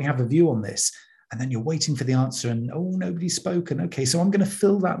does anybody have a view on this? And then you're waiting for the answer and, oh, nobody's spoken. Okay, so I'm going to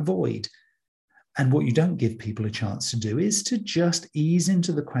fill that void. And what you don't give people a chance to do is to just ease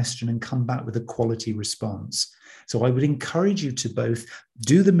into the question and come back with a quality response. So I would encourage you to both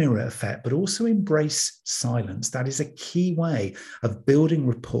do the mirror effect, but also embrace silence. That is a key way of building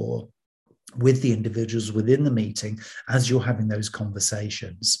rapport with the individuals within the meeting as you're having those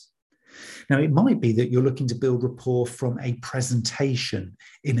conversations. Now, it might be that you're looking to build rapport from a presentation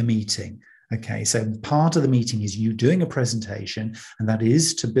in a meeting. Okay, so part of the meeting is you doing a presentation, and that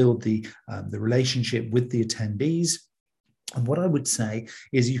is to build the relationship with the attendees. And what I would say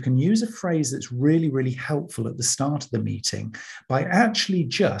is you can use a phrase that's really, really helpful at the start of the meeting by actually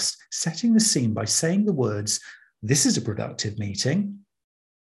just setting the scene by saying the words, "This is a productive meeting."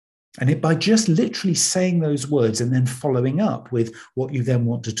 And by just literally saying those words and then following up with what you then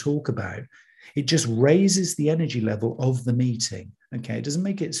want to talk about, it just raises the energy level of the meeting. Okay, it doesn't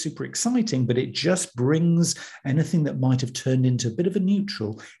make it super exciting, but it just brings anything that might have turned into a bit of a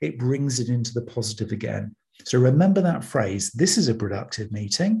neutral, it brings it into the positive again. So remember that phrase, "This is a productive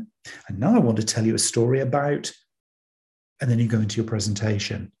meeting. And now I want to tell you a story about," and then you go into your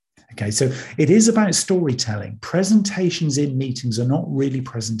presentation. Okay, so it is about storytelling. Presentations in meetings are not really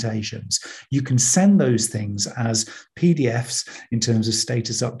presentations. You can send those things as PDFs in terms of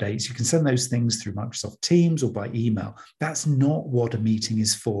status updates. You can send those things through Microsoft Teams or by email. That's not what a meeting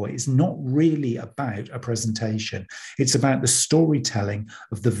is for. It's not really about a presentation. It's about the storytelling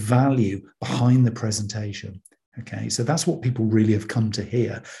of the value behind the presentation. Okay, so that's what people really have come to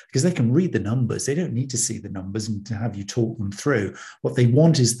hear, because they can read the numbers. They don't need to see the numbers and to have you talk them through. What they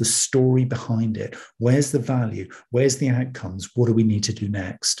want is the story behind it. Where's the value? Where's the outcomes? What do we need to do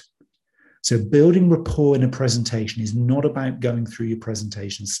next? So building rapport in a presentation is not about going through your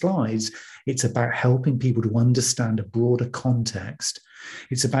presentation slides. It's about helping people to understand a broader context.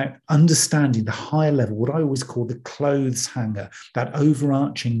 It's about understanding the higher level, what I always call the clothes hanger, that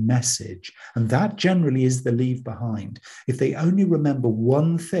overarching message. And that generally is the leave behind. If they only remember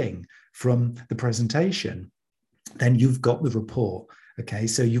one thing from the presentation, then you've got the rapport. Okay,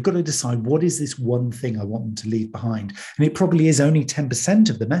 so you've got to decide, what is this one thing I want them to leave behind? And it probably is only 10%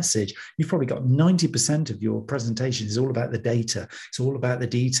 of the message. You've probably got 90% of your presentation is all about the data. It's all about the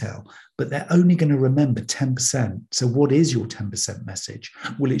detail, but they're only going to remember 10%. So what is your 10% message?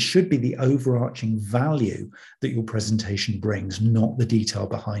 Well, it should be the overarching value that your presentation brings, not the detail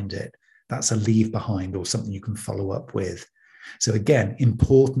behind it. That's a leave behind or something you can follow up with. So again,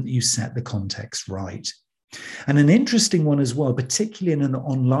 important that you set the context right. And an interesting one as well, particularly in an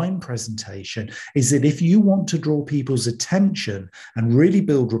online presentation, is that if you want to draw people's attention and really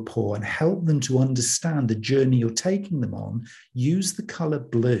build rapport and help them to understand the journey you're taking them on, use the color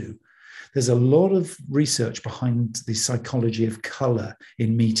blue. There's a lot of research behind the psychology of color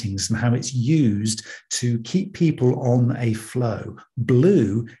in meetings and how it's used to keep people on a flow.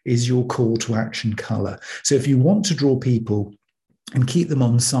 Blue is your call to action color. So if you want to draw people and keep them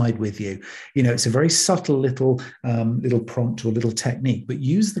on side with you, it's a very subtle little prompt or little technique, but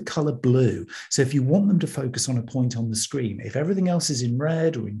use the color blue. So if you want them to focus on a point on the screen, if everything else is in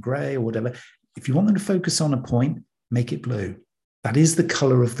red or in gray or whatever, if you want them to focus on a point, make it blue. That is the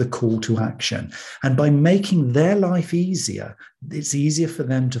color of the call to action. And by making their life easier, it's easier for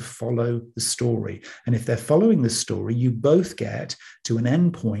them to follow the story. And if they're following the story, you both get to an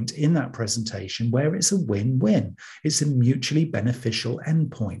end point in that presentation where it's a win-win. It's a mutually beneficial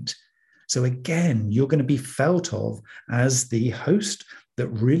endpoint. So again, you're going to be felt of as the host that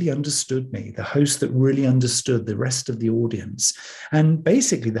really understood me, the host that really understood the rest of the audience, and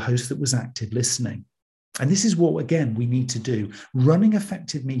basically the host that was active listening. And this is what, again, we need to do. Running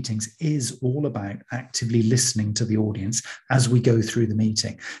effective meetings is all about actively listening to the audience as we go through the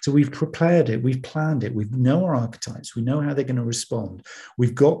meeting. So we've prepared it, we've planned it, we know our archetypes, we know how they're going to respond.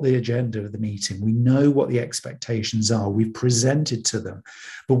 We've got the agenda of the meeting, we know what the expectations are, we've presented to them.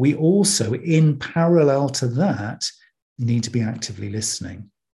 But we also, in parallel to that, need to be actively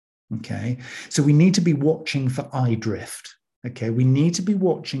listening. Okay, so we need to be watching for eye drift. Okay, we need to be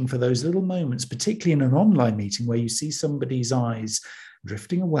watching for those little moments, particularly in an online meeting where you see somebody's eyes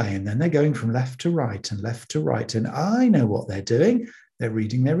drifting away and then they're going from left to right and left to right. And I know what they're doing. They're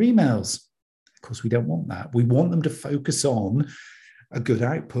reading their emails. Of course, we don't want that. We want them to focus on a good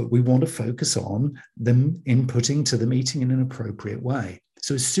output. We want to focus on them inputting to the meeting in an appropriate way.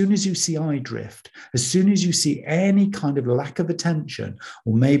 So as soon as you see eye drift, as soon as you see any kind of lack of attention,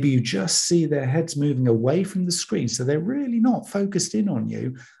 or maybe you just see their heads moving away from the screen, so they're really not focused in on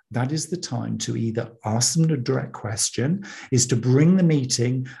you, that is the time to either ask them a direct question, is to bring the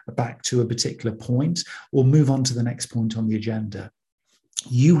meeting back to a particular point, or move on to the next point on the agenda.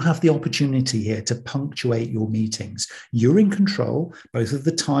 You have the opportunity here to punctuate your meetings. You're in control, both of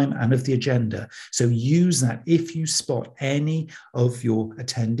the time and of the agenda. So use that if you spot any of your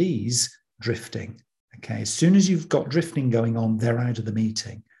attendees drifting. Okay, as soon as you've got drifting going on, they're out of the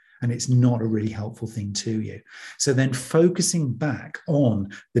meeting. And it's not a really helpful thing to you. So then focusing back on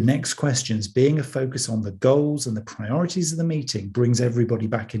the next questions, being a focus on the goals and the priorities of the meeting, brings everybody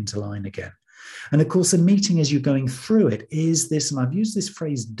back into line again. And of course, a meeting as you're going through it is this, and I've used this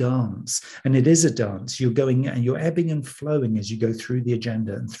phrase dance, and it is a dance. You're going and you're ebbing and flowing as you go through the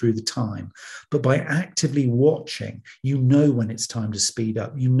agenda and through the time. But by actively watching, you know when it's time to speed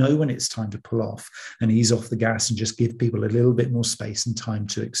up. You know when it's time to pull off and ease off the gas and just give people a little bit more space and time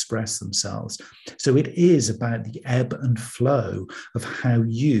to express themselves. So it is about the ebb and flow of how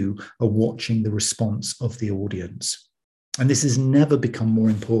you are watching the response of the audience. And this has never become more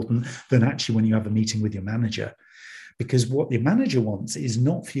important than actually when you have a meeting with your manager, because what the manager wants is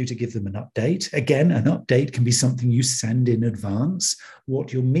not for you to give them an update. Again, an update can be something you send in advance.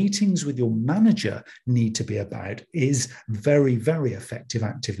 What your meetings with your manager need to be about is very, very effective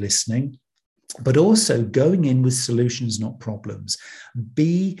active listening, but also going in with solutions, not problems.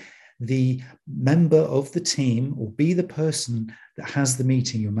 Be the member of the team or be the person that has the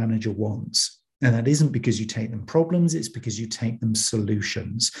meeting your manager wants. And that isn't because you take them problems, it's because you take them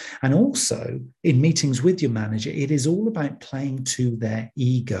solutions. And also in meetings with your manager, it is all about playing to their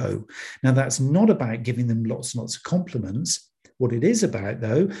ego. Now, that's not about giving them lots and lots of compliments. What it is about,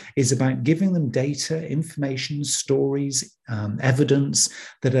 though, is about giving them data, information, stories, evidence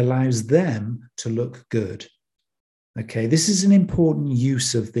that allows them to look good. Okay, this is an important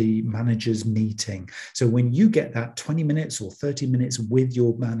use of the manager's meeting. So when you get that 20 minutes or 30 minutes with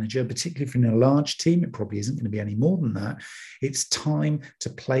your manager, particularly if you're in a large team, it probably isn't going to be any more than that. It's time to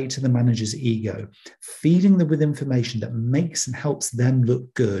play to the manager's ego, feeding them with information that makes and helps them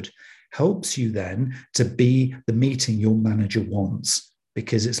look good, helps you then to be the meeting your manager wants.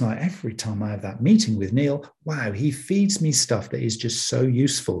 because it's like every time I have that meeting with Neil, wow, he feeds me stuff that is just so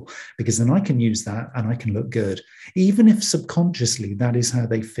useful, because then I can use that and I can look good. Even if subconsciously that is how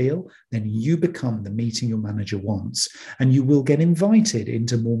they feel, then you become the meeting your manager wants, and you will get invited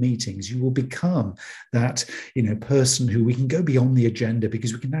into more meetings. You will become that, person who we can go beyond the agenda,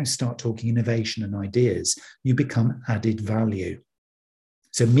 because we can now start talking innovation and ideas. You become added value.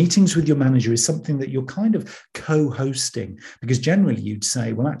 So meetings with your manager is something that you're kind of co-hosting, because generally you'd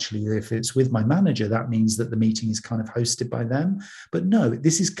say, well, actually, if it's with my manager, that means that the meeting is kind of hosted by them. But no,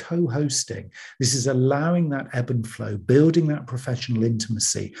 this is co-hosting. This is allowing that ebb and flow, building that professional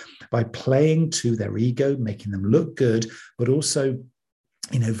intimacy by playing to their ego, making them look good, but also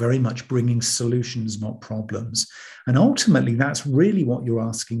very much bringing solutions, not problems. And ultimately, that's really what you're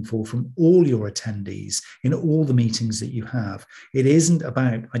asking for from all your attendees in all the meetings that you have. It isn't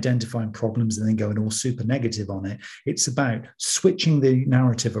about identifying problems and then going all super negative on it. It's about switching the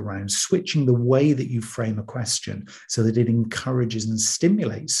narrative around, switching the way that you frame a question so that it encourages and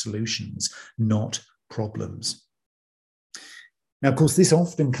stimulates solutions, not problems. Now, of course, this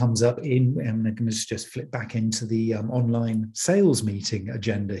often comes up and I'm going to just flip back into the online sales meeting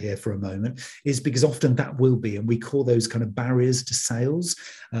agenda here for a moment, is because often that will be, and we call those kind of barriers to sales.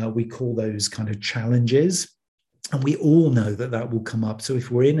 We call those kind of challenges. And we all know that that will come up. So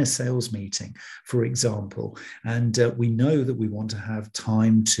if we're in a sales meeting, for example, and we know that we want to have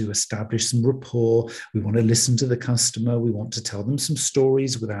time to establish some rapport, we want to listen to the customer, we want to tell them some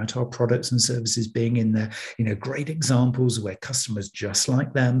stories without our products and services being in there, great examples where customers just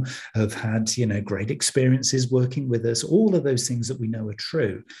like them have had, great experiences working with us, all of those things that we know are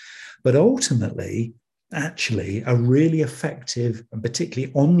true. But ultimately, actually, a really effective and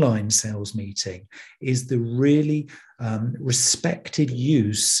particularly online sales meeting is the really respected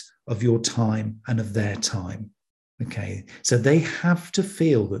use of your time and of their time. Okay, so they have to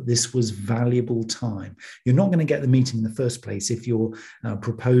feel that this was valuable time. You're not going to get the meeting in the first place if your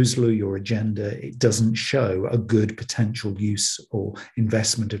proposal or your agenda, it doesn't show a good potential use or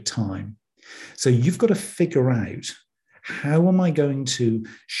investment of time. So you've got to figure out, how am I going to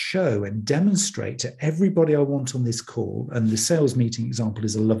show and demonstrate to everybody I want on this call? And the sales meeting example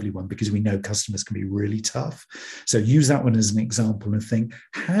is a lovely one because we know customers can be really tough. So use that one as an example and think,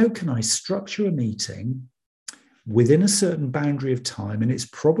 how can I structure a meeting within a certain boundary of time? And it's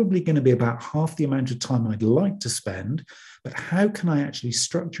probably going to be about half the amount of time I'd like to spend. But how can I actually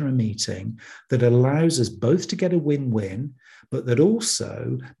structure a meeting that allows us both to get a win-win, but that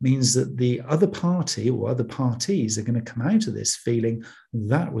also means that the other party or other parties are going to come out of this feeling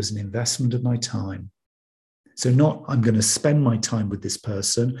that was an investment of my time. So not I'm going to spend my time with this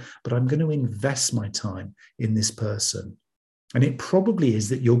person, but I'm going to invest my time in this person. And it probably is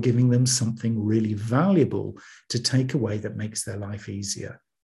that you're giving them something really valuable to take away that makes their life easier.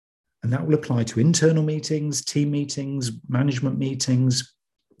 And that will apply to internal meetings, team meetings, management meetings,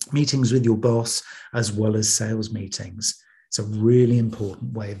 meetings with your boss, as well as sales meetings. It's a really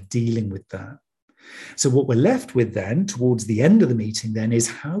important way of dealing with that. So what we're left with then, towards the end of the meeting then, is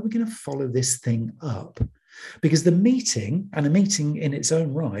how are we going to follow this thing up? Because the meeting, and a meeting in its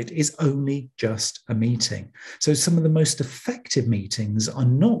own right, is only just a meeting. So some of the most effective meetings are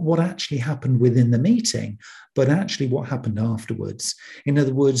not what actually happened within the meeting, but actually what happened afterwards. In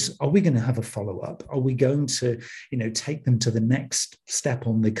other words, are we going to have a follow-up? Are we going to, take them to the next step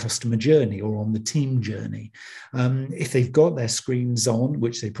on the customer journey or on the team journey? If they've got their screens on,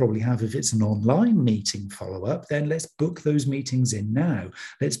 which they probably have if it's an online meeting follow-up, then let's book those meetings in now.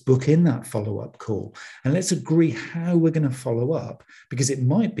 Let's book in that follow-up call. And let's agree how we're going to follow up, because it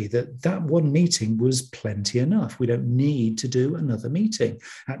might be that that one meeting was plenty enough. We don't need to do another meeting.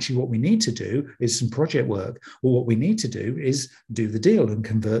 Actually, what we need to do is some project work, or what we need to do is do the deal and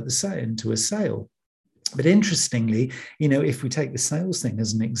convert the sale into a sale. But interestingly, if we take the sales thing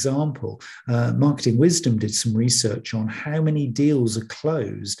as an example, Marketing Wisdom did some research on how many deals are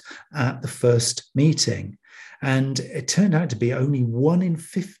closed at the first meeting. And it turned out to be only 1 in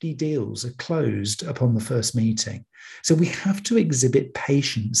 50 deals are closed upon the first meeting. So we have to exhibit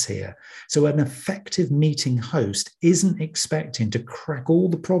patience here. So an effective meeting host isn't expecting to crack all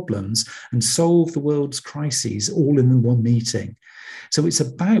the problems and solve the world's crises all in one meeting. So it's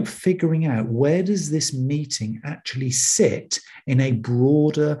about figuring out, where does this meeting actually sit in a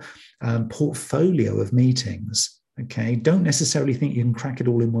broader portfolio of meetings? Okay, don't necessarily think you can crack it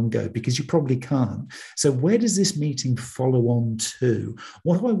all in one go, because you probably can't. So where does this meeting follow on to?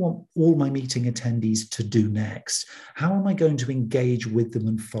 What do I want all my meeting attendees to do next? How am I going to engage with them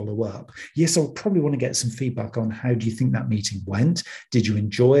and follow up? Yes, I'll probably want to get some feedback on how do you think that meeting went? Did you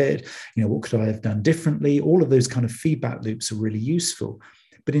enjoy it? What could I have done differently? All of those kind of feedback loops are really useful.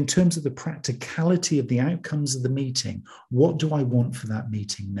 But in terms of the practicality of the outcomes of the meeting, what do I want for that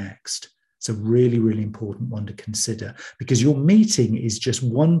meeting next? It's a really, really important one to consider, because your meeting is just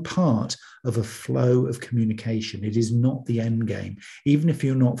one part of a flow of communication. It is not the end game. Even if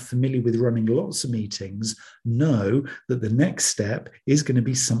you're not familiar with running lots of meetings, know that the next step is going to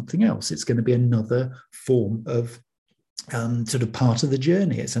be something else. It's going to be another form of sort of part of the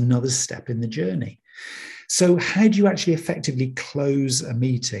journey. It's another step in the journey. So how do you actually effectively close a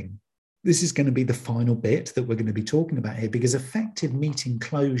meeting? This is going to be the final bit that we're going to be talking about here, because effective meeting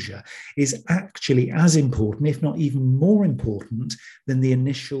closure is actually as important, if not even more important, than the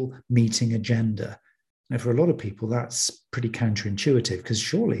initial meeting agenda. Now, for a lot of people, that's pretty counterintuitive, because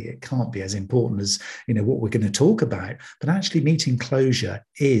surely it can't be as important as what we're going to talk about. But actually, meeting closure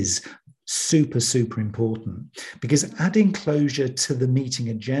is super, super important, because adding closure to the meeting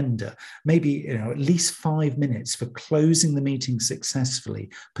agenda, maybe at least 5 minutes for closing the meeting successfully,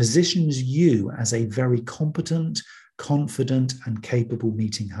 positions you as a very competent, confident, and capable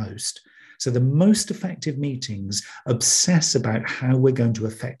meeting host. So the most effective meetings obsess about how we're going to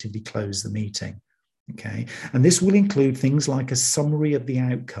effectively close the meeting. Okay, and this will include things like a summary of the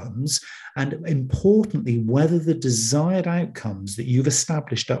outcomes, and importantly, whether the desired outcomes that you've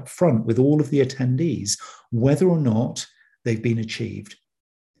established up front with all of the attendees, whether or not they've been achieved.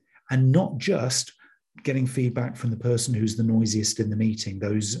 And not just getting feedback from the person who's the noisiest in the meeting,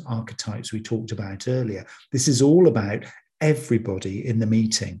 those archetypes we talked about earlier. This is all about everybody in the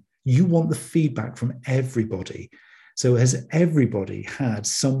meeting. You want the feedback from everybody. So has everybody had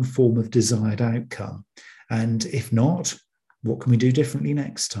some form of desired outcome? And if not, what can we do differently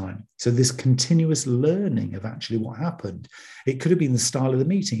next time? So this continuous learning of actually what happened. It could have been the style of the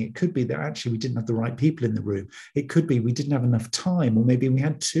meeting. It could be that actually we didn't have the right people in the room. It could be we didn't have enough time, or maybe we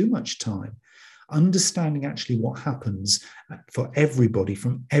had too much time. Understanding actually what happens for everybody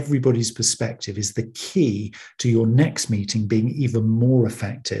from everybody's perspective is the key to your next meeting being even more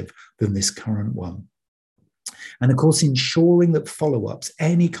effective than this current one. And of course, ensuring that follow-ups,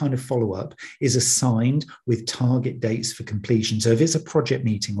 any kind of follow-up, is assigned with target dates for completion. So if it's a project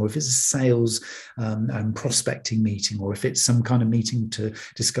meeting, or if it's a sales and prospecting meeting, or if it's some kind of meeting to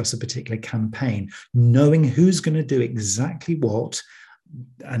discuss a particular campaign, knowing who's going to do exactly what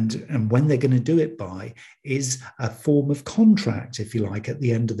and when they're going to do it by is a form of contract, if you like, at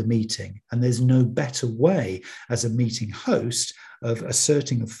the end of the meeting. And there's no better way as a meeting host of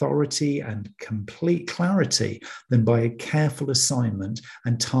asserting authority and complete clarity than by a careful assignment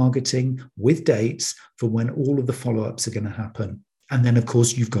and targeting with dates for when all of the follow-ups are going to happen. And then, of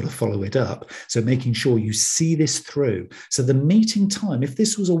course, you've got to follow it up. So making sure you see this through. So the meeting time, if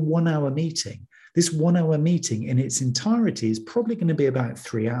this was a 1 hour meeting, this 1 hour meeting in its entirety is probably going to be about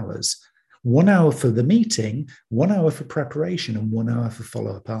 3 hours. 1 hour for the meeting, 1 hour for preparation, and 1 hour for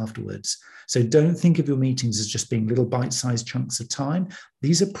follow-up afterwards. So don't think of your meetings as just being little bite-sized chunks of time.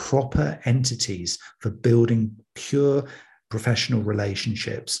 These are proper entities for building pure professional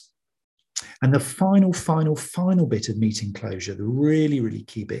relationships. And the final bit of meeting closure, the really, really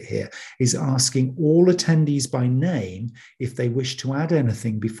key bit here, is asking all attendees by name if they wish to add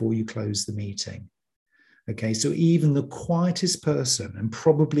anything before you close the meeting. Okay, so even the quietest person, and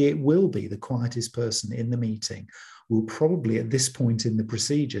probably it will be the quietest person in the meeting, will probably at this point in the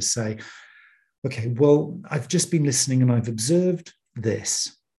procedure say, okay, well, I've just been listening and I've observed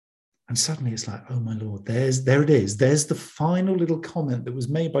this. And suddenly it's like, oh my Lord, there it is. There's the final little comment that was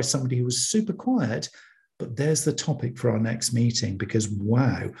made by somebody who was super quiet, but there's the topic for our next meeting, because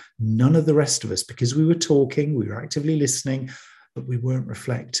wow, none of the rest of us, because we were talking, we were actively listening, but we weren't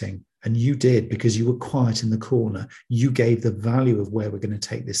reflecting. And you did, because you were quiet in the corner. You gave the value of where we're going to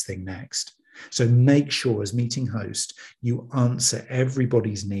take this thing next. So make sure as meeting host, you answer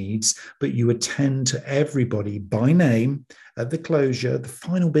everybody's needs, but you attend to everybody by name at the closure, the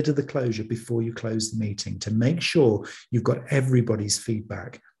final bit of the closure before you close the meeting, to make sure you've got everybody's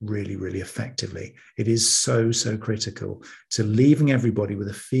feedback really, really effectively. It is so, so critical to leaving everybody with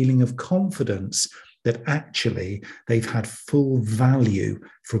a feeling of confidence that actually they've had full value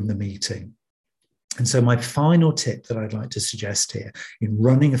from the meeting. And so my final tip that I'd like to suggest here in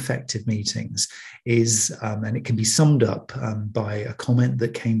running effective meetings is, and it can be summed up by a comment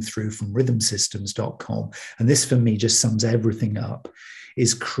that came through from rhythmsystems.com. And this for me just sums everything up,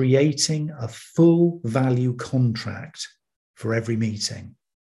 is creating a full value contract for every meeting.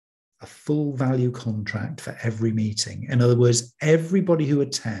 A full value contract for every meeting. In other words, everybody who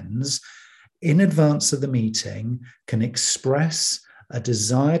attends in advance of the meeting can express a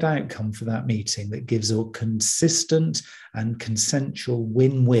desired outcome for that meeting that gives a consistent and consensual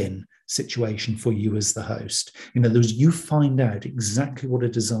win-win situation for you as the host. In other words, you find out exactly what a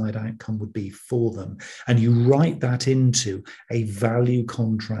desired outcome would be for them, and you write that into a value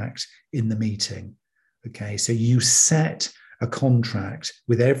contract in the meeting. Okay, so you set a contract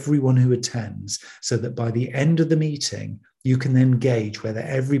with everyone who attends so that by the end of the meeting, you can then gauge whether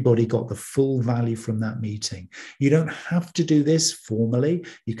everybody got the full value from that meeting. You don't have to do this formally.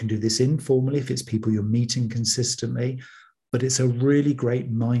 You can do this informally if it's people you're meeting consistently. But it's a really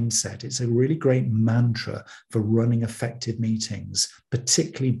great mindset. It's a really great mantra for running effective meetings,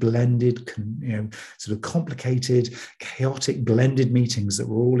 particularly blended, sort of complicated, chaotic blended meetings that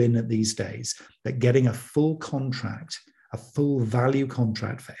we're all in at these days. That getting a full contract, a full value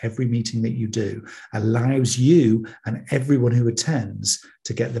contract for every meeting that you do allows you and everyone who attends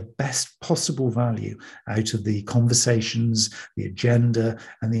to get the best possible value out of the conversations, the agenda,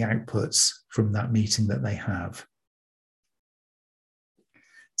 and the outputs from that meeting that they have.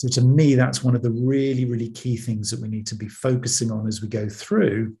 So to me, that's one of the really, really key things that we need to be focusing on as we go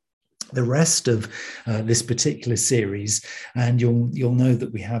through the rest of this particular series. And you'll know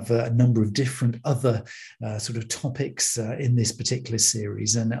that we have a number of different other sort of topics in this particular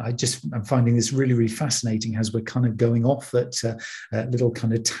series. And I'm finding this really, really fascinating as we're kind of going off at little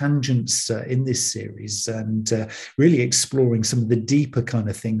kind of tangents in this series, and really exploring some of the deeper kind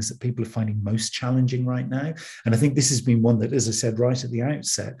of things that people are finding most challenging right now. And I think this has been one that, as I said right at the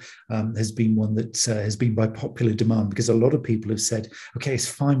outset, has been one that has been by popular demand, because a lot of people have said, okay, it's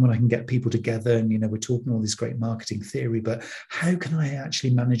fine when I can get people together and we're talking all this great marketing theory, but how can I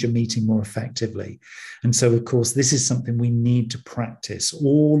actually manage a meeting more effectively? And so of course this is something we need to practice.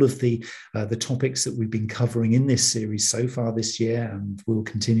 All of the topics that we've been covering in this series so far this year, and we'll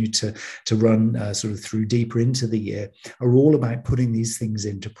continue to run sort of through deeper into the year, are all about putting these things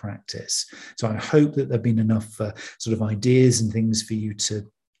into practice. So I hope that there have been enough sort of ideas and things for you to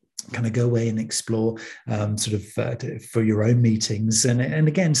kind of go away and explore for your own meetings. And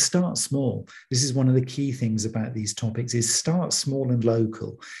again, start small. This is one of the key things about these topics, is start small and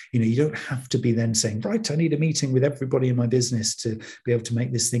local. You don't have to be then saying, right, I need a meeting with everybody in my business to be able to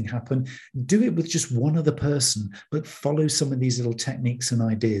make this thing happen. Do it with just one other person, but follow some of these little techniques and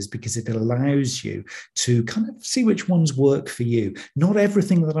ideas, because it allows you to kind of see which ones work for you. Not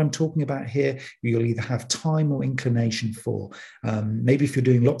everything that I'm talking about here you'll either have time or inclination for. Maybe if you're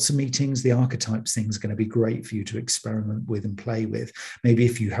doing lots of meetings, the archetypes thing is going to be great for you to experiment with and play with. Maybe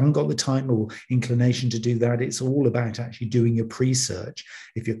if you haven't got the time or inclination to do that, it's all about actually doing your pre-search.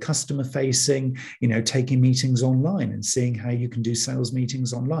 If you're customer facing, taking meetings online and seeing how you can do sales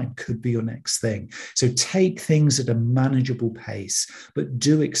meetings online could be your next thing. So take things at a manageable pace, but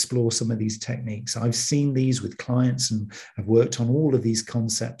do explore some of these techniques. I've seen these with clients and I've worked on all of these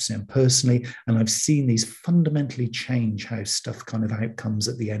concepts personally, and I've seen these fundamentally change how stuff kind of outcomes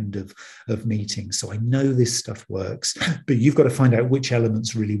at the end of meetings. So I know this stuff works, but you've got to find out which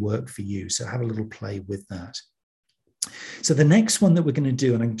elements really work for you. So have a little play with that. So the next one that we're going to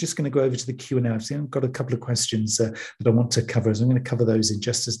do, and I'm just going to go over to the Q&A. I've got a couple of questions that I want to cover, so I'm going to cover those in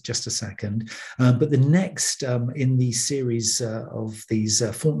just a second. But the next in the series of these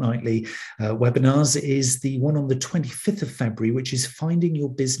fortnightly webinars is the one on the 25th of February, which is Finding Your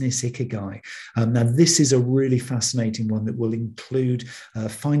Business Ikigai. Now, this is a really fascinating one that will include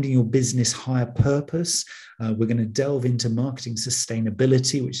finding your business higher purpose. We're going to delve into marketing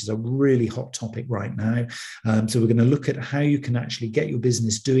sustainability, which is a really hot topic right now. So we're going to look at how you can actually get your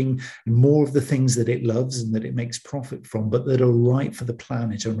business doing more of the things that it loves and that it makes profit from, but that are right for the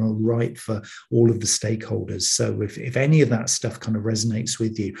planet and are right for all of the stakeholders. So if any of that stuff kind of resonates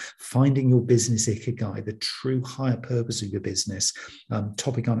with you, finding your business ikigai, the true higher purpose of your business,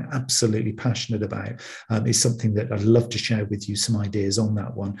 topic I'm absolutely passionate about, is something that I'd love to share with you some ideas on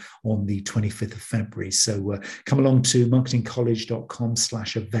that one on the 25th of February. So come along to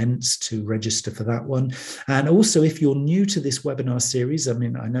marketingcollege.com/events to register for that one. And also, if you're new to this webinar series, I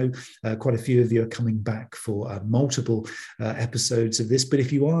know quite a few of you are coming back for multiple episodes of this, but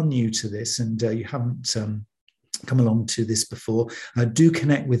if you are new to this and you haven't come along to this before, do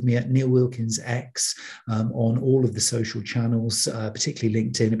connect with me at Neil Wilkins X on all of the social channels, particularly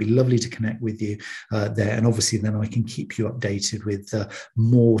LinkedIn. It'd be lovely to connect with you there. And obviously then I can keep you updated with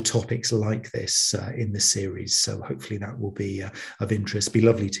more topics like this in the series. So hopefully that will be of interest. Be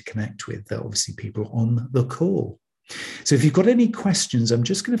lovely to connect with obviously people on the call. So if you've got any questions, I'm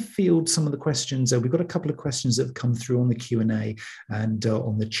just going to field some of the questions. We've got a couple of questions that have come through on the Q&A and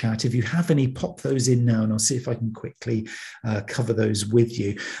on the chat. If you have any, pop those in now, and I'll see if I can quickly cover those with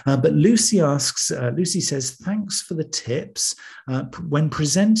you. But Lucy asks, Lucy says, thanks for the tips. When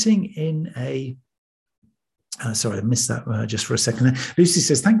presenting in a sorry, I missed that just for a second there. Lucy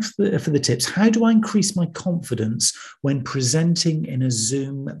says, thanks for the tips. How do I increase my confidence when presenting in a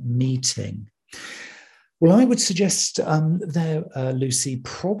Zoom meeting? Well, I would suggest Lucy,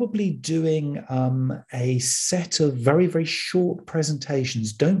 probably doing a set of very, very short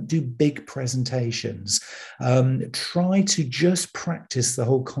presentations. Don't do big presentations. Try to just practice the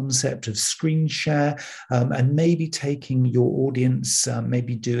whole concept of screen share and maybe taking your audience,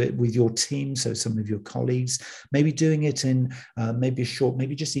 maybe do it with your team, so some of your colleagues, maybe doing it in maybe a short,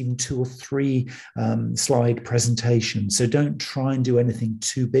 maybe just even 2 or 3 slide presentation. So don't try and do anything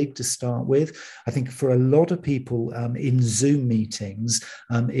too big to start with. I think for a lot of people in Zoom meetings,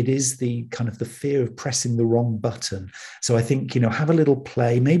 it is the kind of the fear of pressing the wrong button. So I think, have a little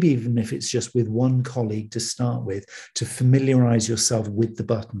play, maybe even if it's just with one colleague to start with, to familiarize yourself with the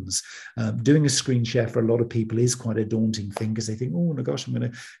buttons. Doing a screen share for a lot of people is quite a daunting thing because they think, oh my gosh, I'm going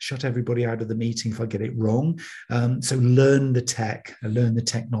to shut everybody out of the meeting if I get it wrong. So learn the tech, learn the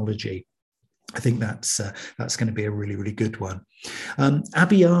technology. I think that's going to be a really, really good one.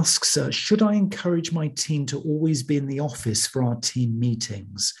 Abby asks, should I encourage my team to always be in the office for our team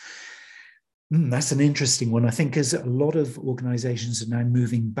meetings? That's an interesting one. I think as a lot of organizations are now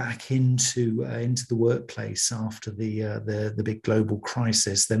moving back into the workplace after the big global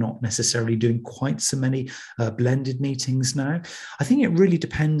crisis, they're not necessarily doing quite so many blended meetings now. I think it really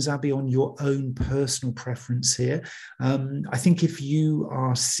depends, Abby, on your own personal preference here. I think if you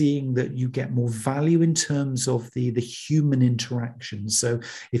are seeing that you get more value in terms of the human interaction, so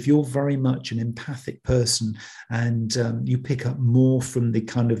if you're very much an empathic person and you pick up more from the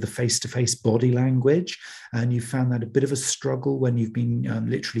kind of the face-to-face body language, and you found that a bit of a struggle when you've been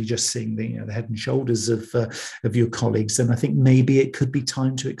literally just seeing the head and shoulders of your colleagues, then I think maybe it could be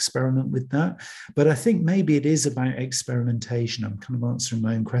time to experiment with that. But I think maybe it is about experimentation. I'm kind of answering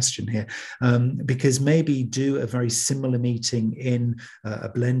my own question here, because maybe do a very similar meeting in a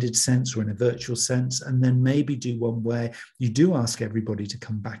blended sense or in a virtual sense, and then maybe do one where you do ask everybody to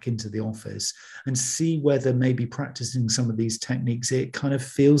come back into the office and see whether maybe practicing some of these techniques, it kind of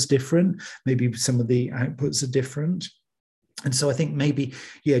feels different. Maybe some of the outputs are different. And so I think maybe,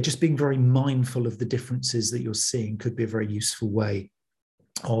 just being very mindful of the differences that you're seeing could be a very useful way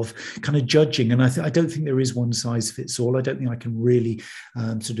of kind of judging. And I don't think there is one size fits all. I don't think I can really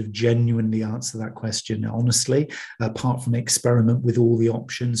sort of genuinely answer that question honestly, apart from experiment with all the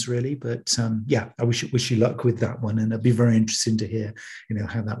options really. But I wish you luck with that one, and it'd be very interesting to hear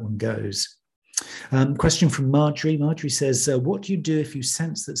how that one goes. Question from Marjorie. Marjorie says, what do you do if you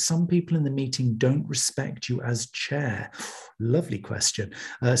sense that some people in the meeting don't respect you as chair? Lovely question.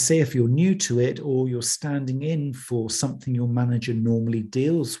 Say if you're new to it or you're standing in for something your manager normally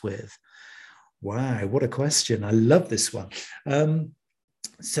deals with. Wow, what a question. I love this one.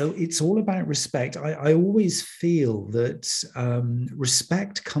 So it's all about respect. I always feel that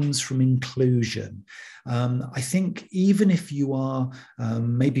respect comes from inclusion. I think even if you are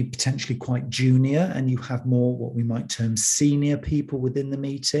maybe potentially quite junior and you have more what we might term senior people within the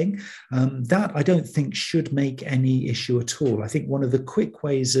meeting, that I don't think should make any issue at all. I think one of the quick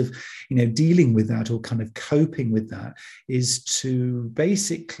ways of dealing with that or kind of coping with that is to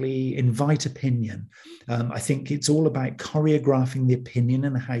basically invite opinion. I think it's all about choreographing the opinion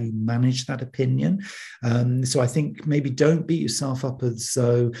and how you manage that opinion. So I think maybe don't beat yourself up as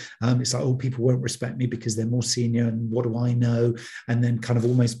though it's like, oh, people won't respect me because they're more senior and what do I know? And then kind of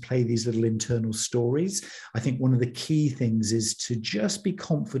almost play these little internal stories. I think one of the key things is to just be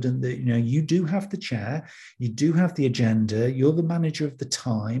confident that, you do have the chair, you do have the agenda, you're the manager of the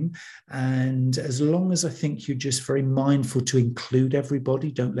time. And as long as I think you're just very mindful to include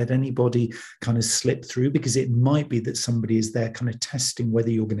everybody, don't let anybody kind of slip through, because it might be that somebody is there kind of testing whether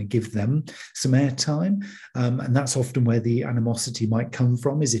you're going to give them some airtime. And that's often where the animosity might come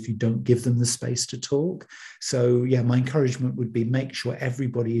from, is if you don't give them the space to talk. So my encouragement would be make sure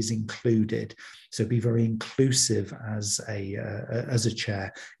everybody is included. So be very inclusive as a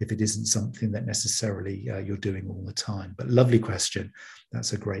chair if it isn't something that necessarily you're doing all the time. But lovely question.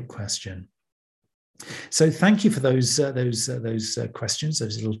 That's a great question. So thank you for those questions,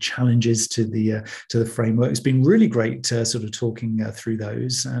 those little challenges to the framework. It's been really great sort of talking through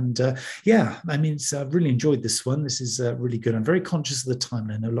those. And yeah, I mean, I've really enjoyed this one. This is really good. I'm very conscious of the time,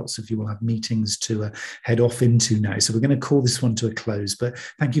 and I know lots of you will have meetings to head off into now. So we're going to call this one to a close. But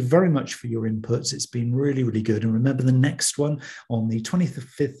thank you very much for your inputs. It's been really, really good. And remember, the next one on the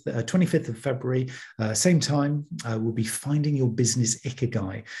 25th of February, same time, we'll be finding your business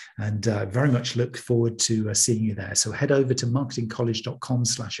ikigai, and very much look forward to seeing you there. So head over to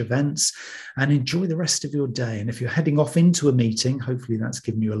marketingcollege.com/events and enjoy the rest of your day. And if you're heading off into a meeting, hopefully that's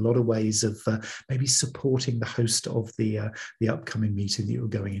given you a lot of ways of maybe supporting the host of the upcoming meeting that you're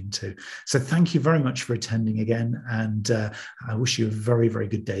going into. So thank you very much for attending again. And I wish you a very, very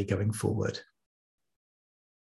good day going forward.